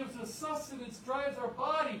eat gives us sustenance, drives our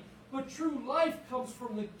body. But true life comes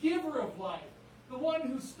from the giver of life, the one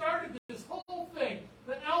who started this whole thing,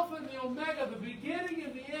 the Alpha and the Omega, the beginning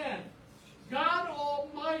and the end. God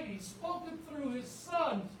Almighty, spoken through His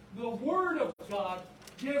Son, the Word of God,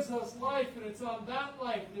 gives us life, and it's on that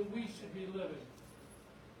life that we should be living.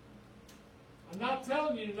 I'm not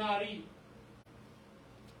telling you to not eat.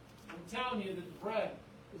 I'm telling you that the bread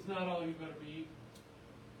is not all you better be eating.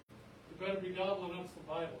 You better be gobbling up some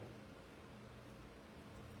Bible.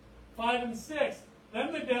 5 and 6.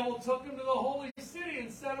 Then the devil took him to the holy city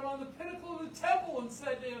and set him on the pinnacle of the temple and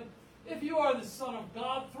said to him, if you are the Son of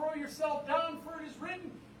God, throw yourself down, for it is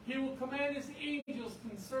written, He will command His angels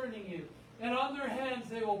concerning you, and on their hands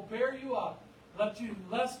they will bear you up,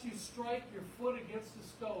 lest you strike your foot against a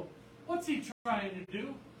stone. What's he trying to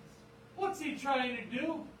do? What's he trying to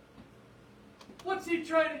do? What's he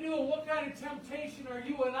trying to do, and what kind of temptation are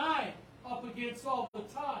you and I up against all the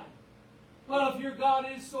time? Well, if your God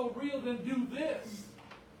is so real, then do this.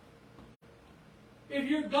 If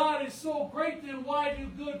your God is so great, then why do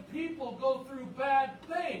good people go through bad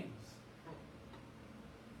things?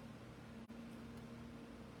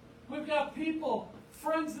 We've got people,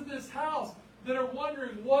 friends of this house, that are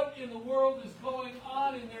wondering what in the world is going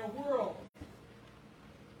on in their world.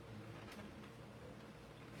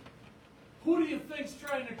 Who do you think's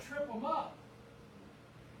trying to trip them up?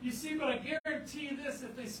 You see, but I guarantee you this,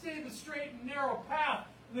 if they stay the straight and narrow path,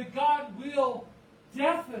 that God will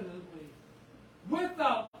definitely,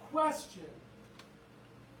 without question,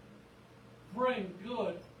 bring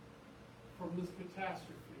good from this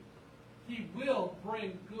catastrophe. He will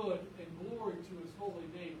bring good and glory to His holy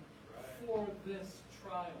name for this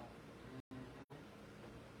trial.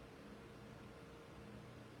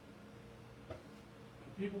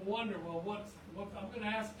 People wonder, well, what I'm going to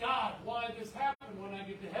ask God why this happened when I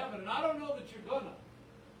get to heaven, and I don't know that you're going to.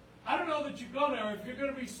 I don't know that you're going to, or if you're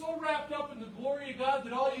going to be so wrapped up in the glory of God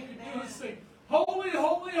that all you can do is sing, holy,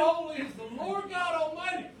 holy, holy is the Lord God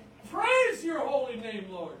Almighty. Praise your holy name,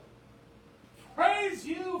 Lord. Praise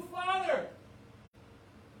you, Father.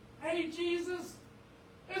 Hey, Jesus,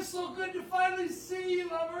 it's so good to finally see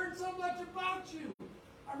you. I've heard so much about you.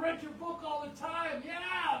 I read your book all the time.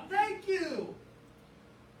 Yeah, thank you.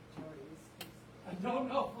 I don't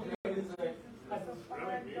know.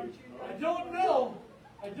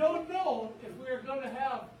 I don't know if we're going to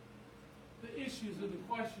have the issues or the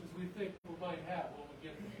questions we think we might have when we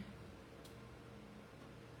get there.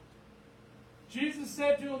 Jesus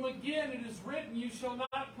said to him again, it is written, you shall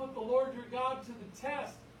not put the Lord your God to the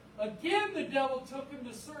test. Again the devil took him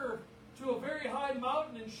to serve to a very high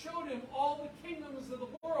mountain and showed him all the kingdoms of the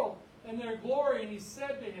world and their glory. And he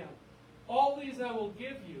said to him, all these I will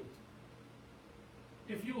give you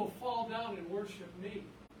if you will fall down and worship me.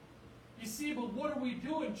 You see, but what are we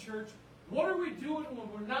doing, church? What are we doing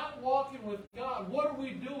when we're not walking with God? What are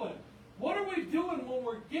we doing? What are we doing when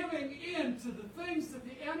we're giving in to the things that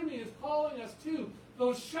the enemy is calling us to?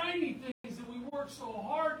 Those shiny things that we work so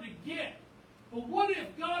hard to get. But what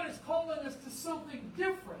if God is calling us to something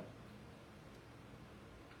different?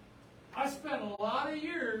 I spent a lot of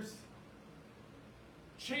years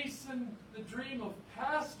chasing the dream of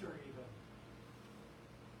pastor even,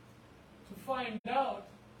 to find out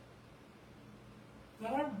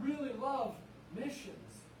that I really love missions.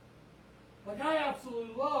 Like, I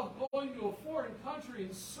absolutely love going to a foreign country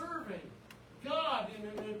and serving God in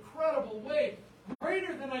an incredible way,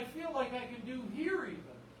 greater than I feel like I can do here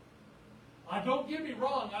even. Don't get me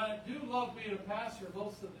wrong, I do love being a pastor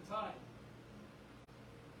most of the time.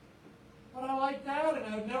 But I like that,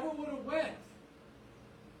 and I never would have went.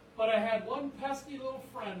 But I had one pesky little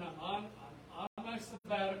friend. I'm on my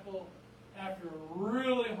sabbatical after a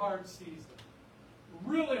really hard season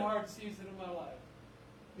in my life.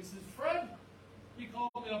 He says, Fred, he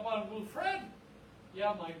called me up on a blue. Fred?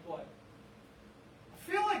 Yeah, Mike, what? I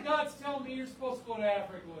feel like God's telling me you're supposed to go to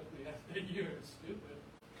Africa with me. I said, you're stupid.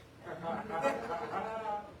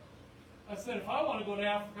 I said, if I want to go to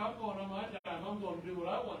Africa, I'm going on my time. I'm going to do what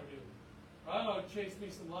I want to do. I want to chase me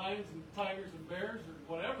some lions and tigers and bears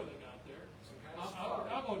or whatever they got there.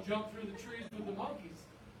 I'll go jump through the trees with the monkeys.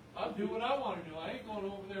 I'll do what I want to do. I ain't going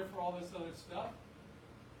over there for all this other stuff.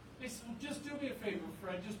 He said, well, just do me a favor,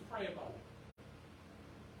 Fred. Just pray about it.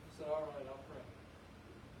 I said, all right, I'll pray.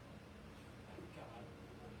 Thank God.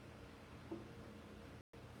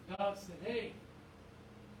 God said, hey,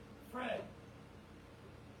 Fred,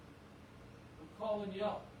 I'm calling you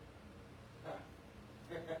up.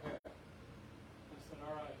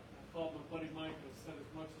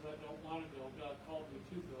 want to go. God called me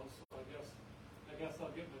to go, so I guess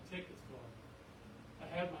I'll get my tickets going. I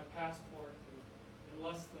had my passport in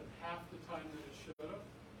less than half the time that it should have.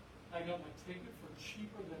 I got my ticket for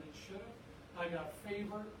cheaper than it should have. I got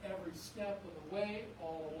favor every step of the way,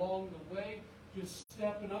 all along the way, just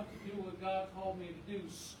stepping up to do what God called me to do,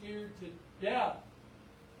 scared to death.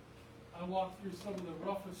 I walked through some of the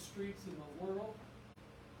roughest streets in the world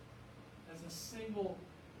as a single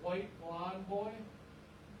white blonde boy.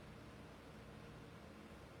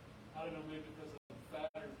 I don't know, maybe because I'm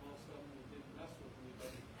fatter than most of them that didn't mess with me,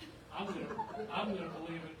 but I'm gonna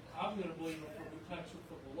believe it. I'm gonna believe it for protection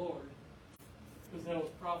from the Lord, because that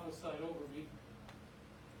was prophesied over me.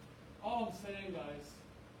 All I'm saying, guys,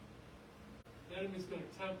 the enemy's gonna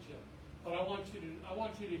tempt you, but I want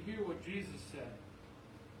you to hear what Jesus said.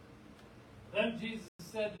 Then Jesus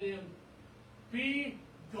said to him, "Be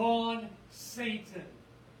gone, Satan."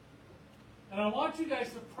 And I want you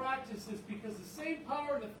guys to practice this, because the same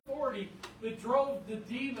power and authority that drove the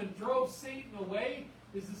demon, drove Satan away,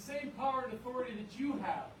 is the same power and authority that you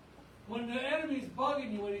have. When the enemy's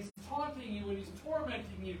bugging you, when he's taunting you, when he's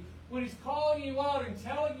tormenting you, when he's calling you out and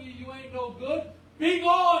telling you you ain't no good, be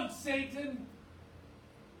gone, Satan.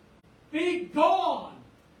 Be gone.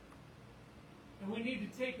 And we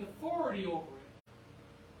need to take authority over it,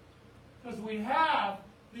 because we have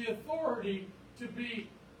the authority to be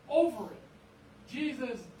over it.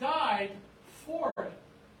 Jesus died for it.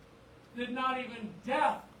 That not even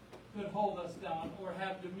death could hold us down or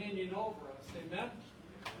have dominion over us. Amen?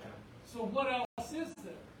 So what else is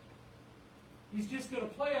there? He's just going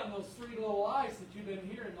to play on those three little lies that you've been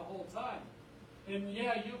hearing the whole time. And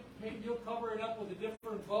yeah, you'll cover it up with a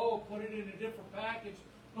different bow, put it in a different package,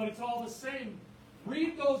 but it's all the same.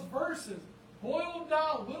 Read those verses. Boil them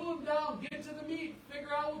down, whittle them down, get to the meat,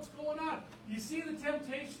 figure out what's going on. You see the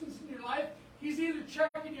temptations in your life? He's either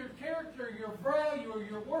checking your character, your value, or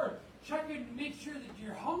your worth. Checking to make sure that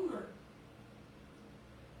you're hungry.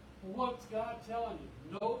 Well, what's God telling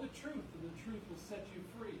you? Know the truth, and the truth will set you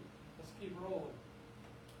free. Let's keep rolling.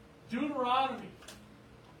 Deuteronomy.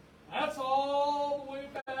 That's all the way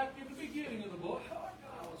back in the beginning of the book. I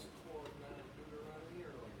was quoting Deuteronomy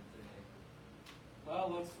earlier today.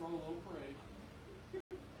 Well, let's throw a little parade.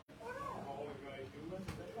 All the guys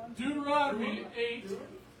doing. Deuteronomy 8.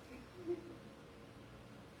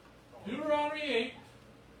 Deuteronomy 8.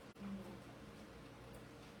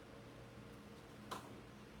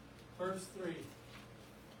 Verse 3.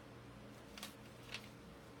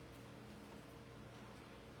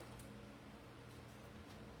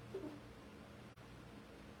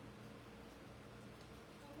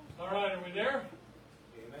 All right, are we there?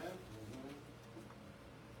 Amen.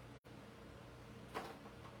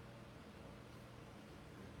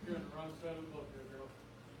 You're on the wrong side of the book here, girl.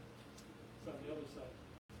 It's on the other side.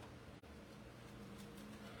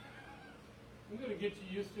 I'm going to get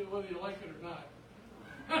you used to it whether you like it or not.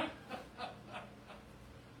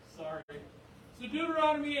 Sorry. So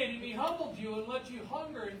Deuteronomy 8, and he humbled you and let you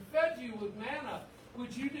hunger and fed you with manna,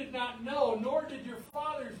 which you did not know, nor did your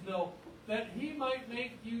fathers know, that he might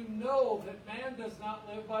make you know that man does not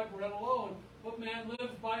live by bread alone, but man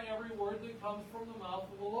lives by every word that comes from the mouth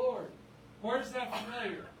of the Lord. Where's that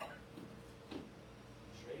familiar?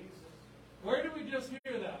 Jesus. Where did we just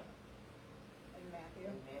hear that? In Matthew.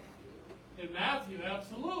 In Matthew,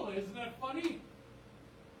 absolutely. Isn't that funny?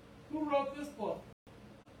 Who wrote this book?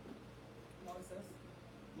 Moses.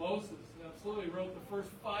 Moses, absolutely. He wrote the first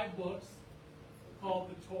 5 books called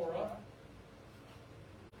the Torah.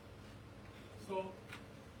 So,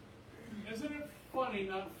 isn't it funny,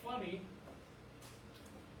 not funny,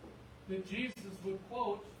 that Jesus would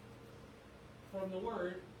quote from the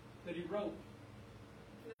word that he wrote?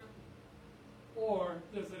 Or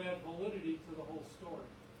does it add validity to the whole story?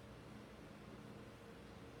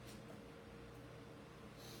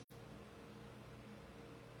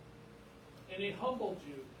 And he humbled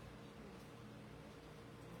you.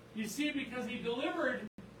 You see, because he delivered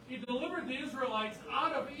the Israelites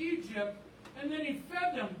out of Egypt, and then he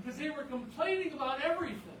fed them because they were complaining about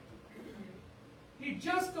everything. He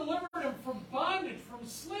just delivered them from bondage, from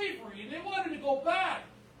slavery, and they wanted to go back.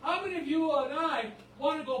 How many of you and I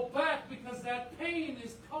want to go back because that pain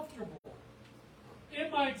is comfortable?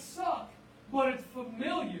 It might suck, but it's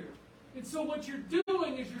familiar. And so what you're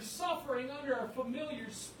doing is you're suffering under a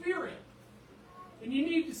familiar spirit. And you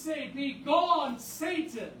need to say, "Be gone,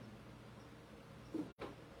 Satan."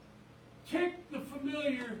 Kick the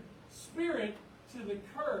familiar spirit to the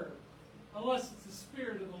curb, unless it's the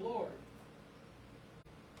Spirit of the Lord.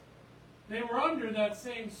 They were under that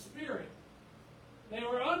same spirit. They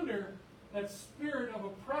were under that spirit of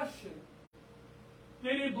oppression.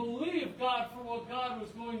 They didn't believe God for what God was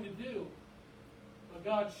going to do. But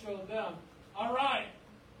God showed them. All right,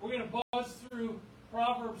 we're going to buzz through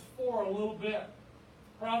Proverbs 4 a little bit.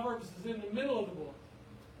 Proverbs is in the middle of the book.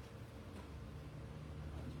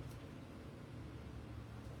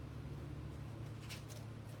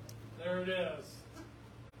 There it is.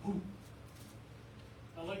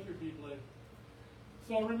 I like your bead blade.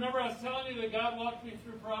 So remember I was telling you that God walked me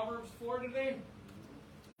through Proverbs 4 today?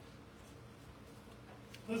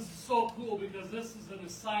 This is so cool because this is an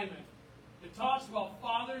assignment. It talks about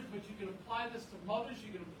fathers, but you can apply this to mothers.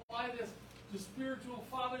 You can apply this to spiritual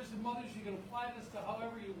fathers and mothers. You can apply this to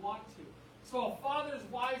however you want to. So a father's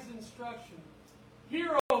wise instruction.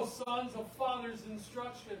 Hear, O sons, of father's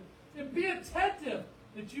instruction, and be attentive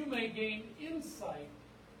that you may gain insight.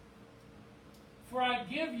 For I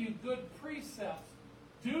give you good precepts.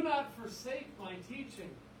 Do not forsake my teaching.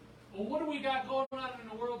 Well, what do we got going on in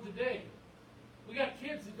the world today? We got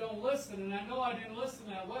kids that don't listen, and I know I didn't listen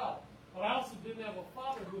that well. But I also didn't have a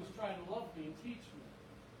father who was trying to love me and teach me.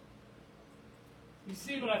 You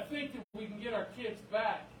see, but I think that we can get our kids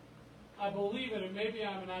back. I believe it, and maybe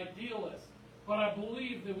I'm an idealist, but I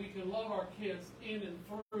believe that we can love our kids in and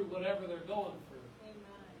through whatever they're going through. Amen.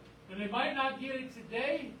 And they might not get it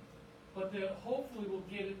today, but they hopefully will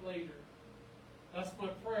get it later. That's my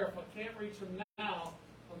prayer. If I can't reach them now,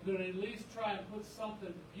 I'm going to at least try and put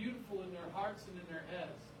something beautiful in their hearts and in their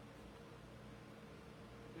heads.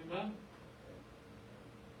 Amen?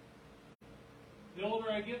 The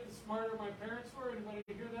older I get, the smarter my parents were. Anybody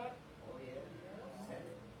hear that? Oh, yeah.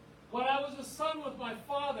 When I was a son with my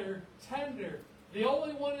father, tender, the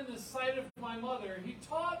only one in the sight of my mother, he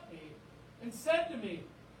taught me and said to me,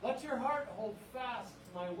 let your heart hold fast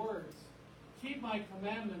to my words. Keep my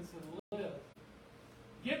commandments and live.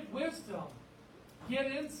 Get wisdom. Get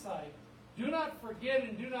insight. Do not forget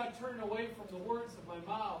and do not turn away from the words of my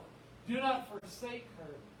mouth. Do not forsake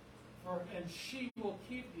her, and she will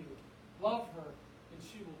keep you. Love her, and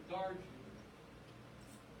she will guard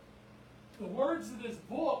you. The words of this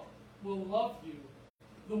book will love you.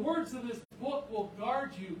 The words of this book will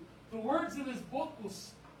guard you. The words of this book will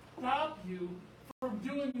stop you from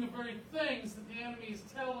doing the very things that the enemy is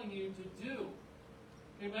telling you to do.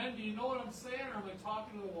 Amen? Do you know what I'm saying, or am I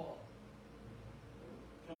talking to the wall?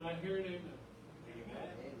 Can I hear an amen?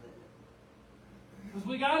 Because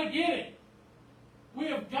we got to get it. We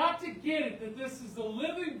have got to get it that this is the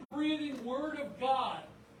living, breathing Word of God.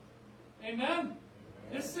 Amen?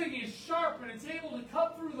 This thing is sharp and it's able to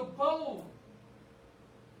cut through the bone.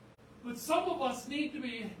 But some of us need to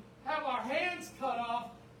have our hands cut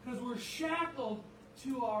off because we're shackled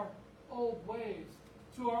to our old ways,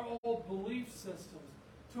 to our old belief systems,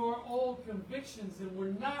 to our old convictions, and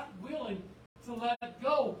we're not willing to let it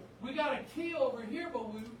go. We got a key over here,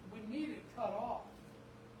 but we need it cut off.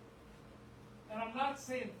 And I'm not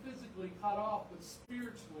saying physically cut off, but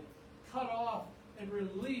spiritually cut off and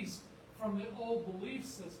released from the old belief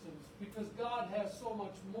systems, because God has so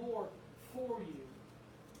much more for you.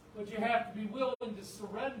 But you have to be willing to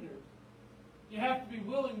surrender. You have to be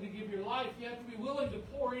willing to give your life. You have to be willing to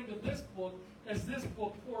pour into this book as this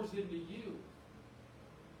book pours into you.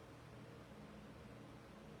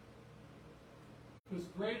 Because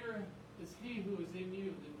greater is He who is in you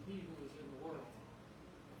than he who is in the world.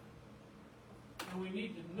 And we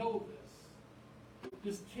need to know this.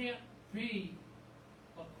 This can't be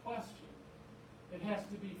a question. It has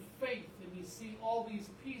to be faith. And you see, all these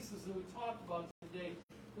pieces that we talked about today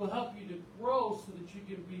will help you to grow so that you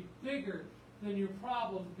can be bigger than your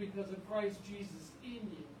problems because of Christ Jesus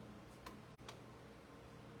in you.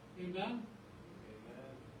 Amen?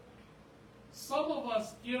 Some of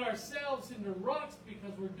us get ourselves into ruts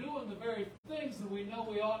because we're doing the very things that we know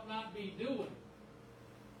we ought not be doing.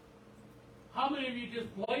 How many of you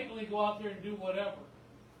just blatantly go out there and do whatever?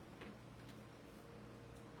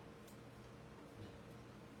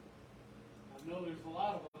 I know there's a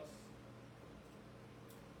lot of us.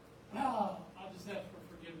 Well, I'll just ask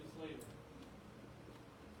for forgiveness later.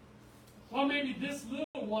 Well, maybe this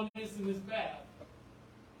little one isn't as bad.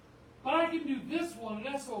 But I can do this one, and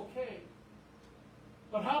that's okay.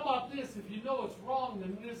 But how about this? If you know it's wrong,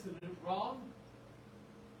 then isn't it wrong?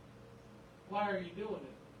 Why are you doing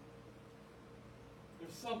it?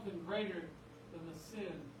 There's something greater than the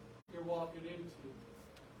sin you're walking into.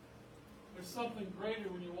 There's something greater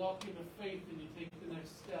when you walk into faith and you take the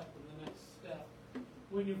next step and the next step.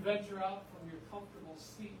 When you venture out from your comfortable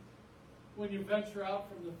seat. When you venture out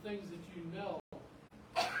from the things that you know.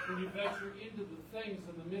 When you venture into the things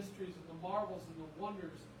and the mysteries and the marvels and the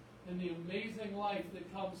wonders and the amazing life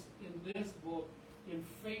that comes in this book, in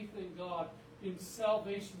faith in God, in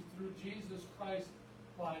salvation through Jesus Christ,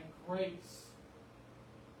 by grace.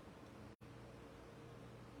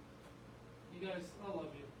 You guys, I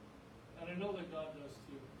love you. And I know that God does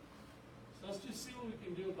too. So let's just see what we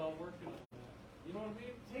can do about working on that. You know what I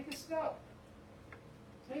mean? Take a step.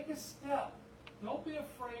 Take a step. Don't be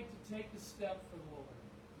afraid to take a step for the Lord.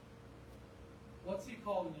 What's He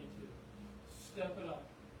calling you to? Step it up.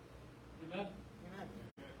 Amen?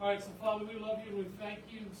 All right, so Father, we love you and we thank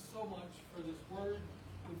you so much for this word.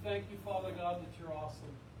 We thank you, Father God, that you're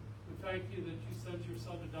awesome. We thank you that you sent your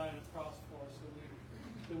Son to die on a cross for us, and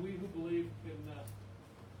that we who believe can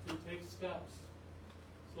take steps.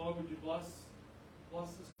 So Lord, would you bless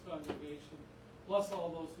this congregation. Bless all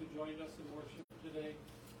those who joined us in worship today.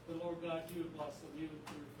 But Lord God, you would bless them even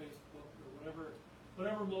through Facebook or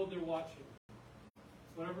whatever mode they're watching.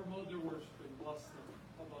 Whatever mode they're worshiping, bless them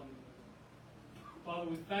abundantly. Father,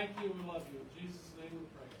 we thank you and we love you. In Jesus' name we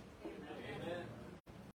pray. Amen. Amen.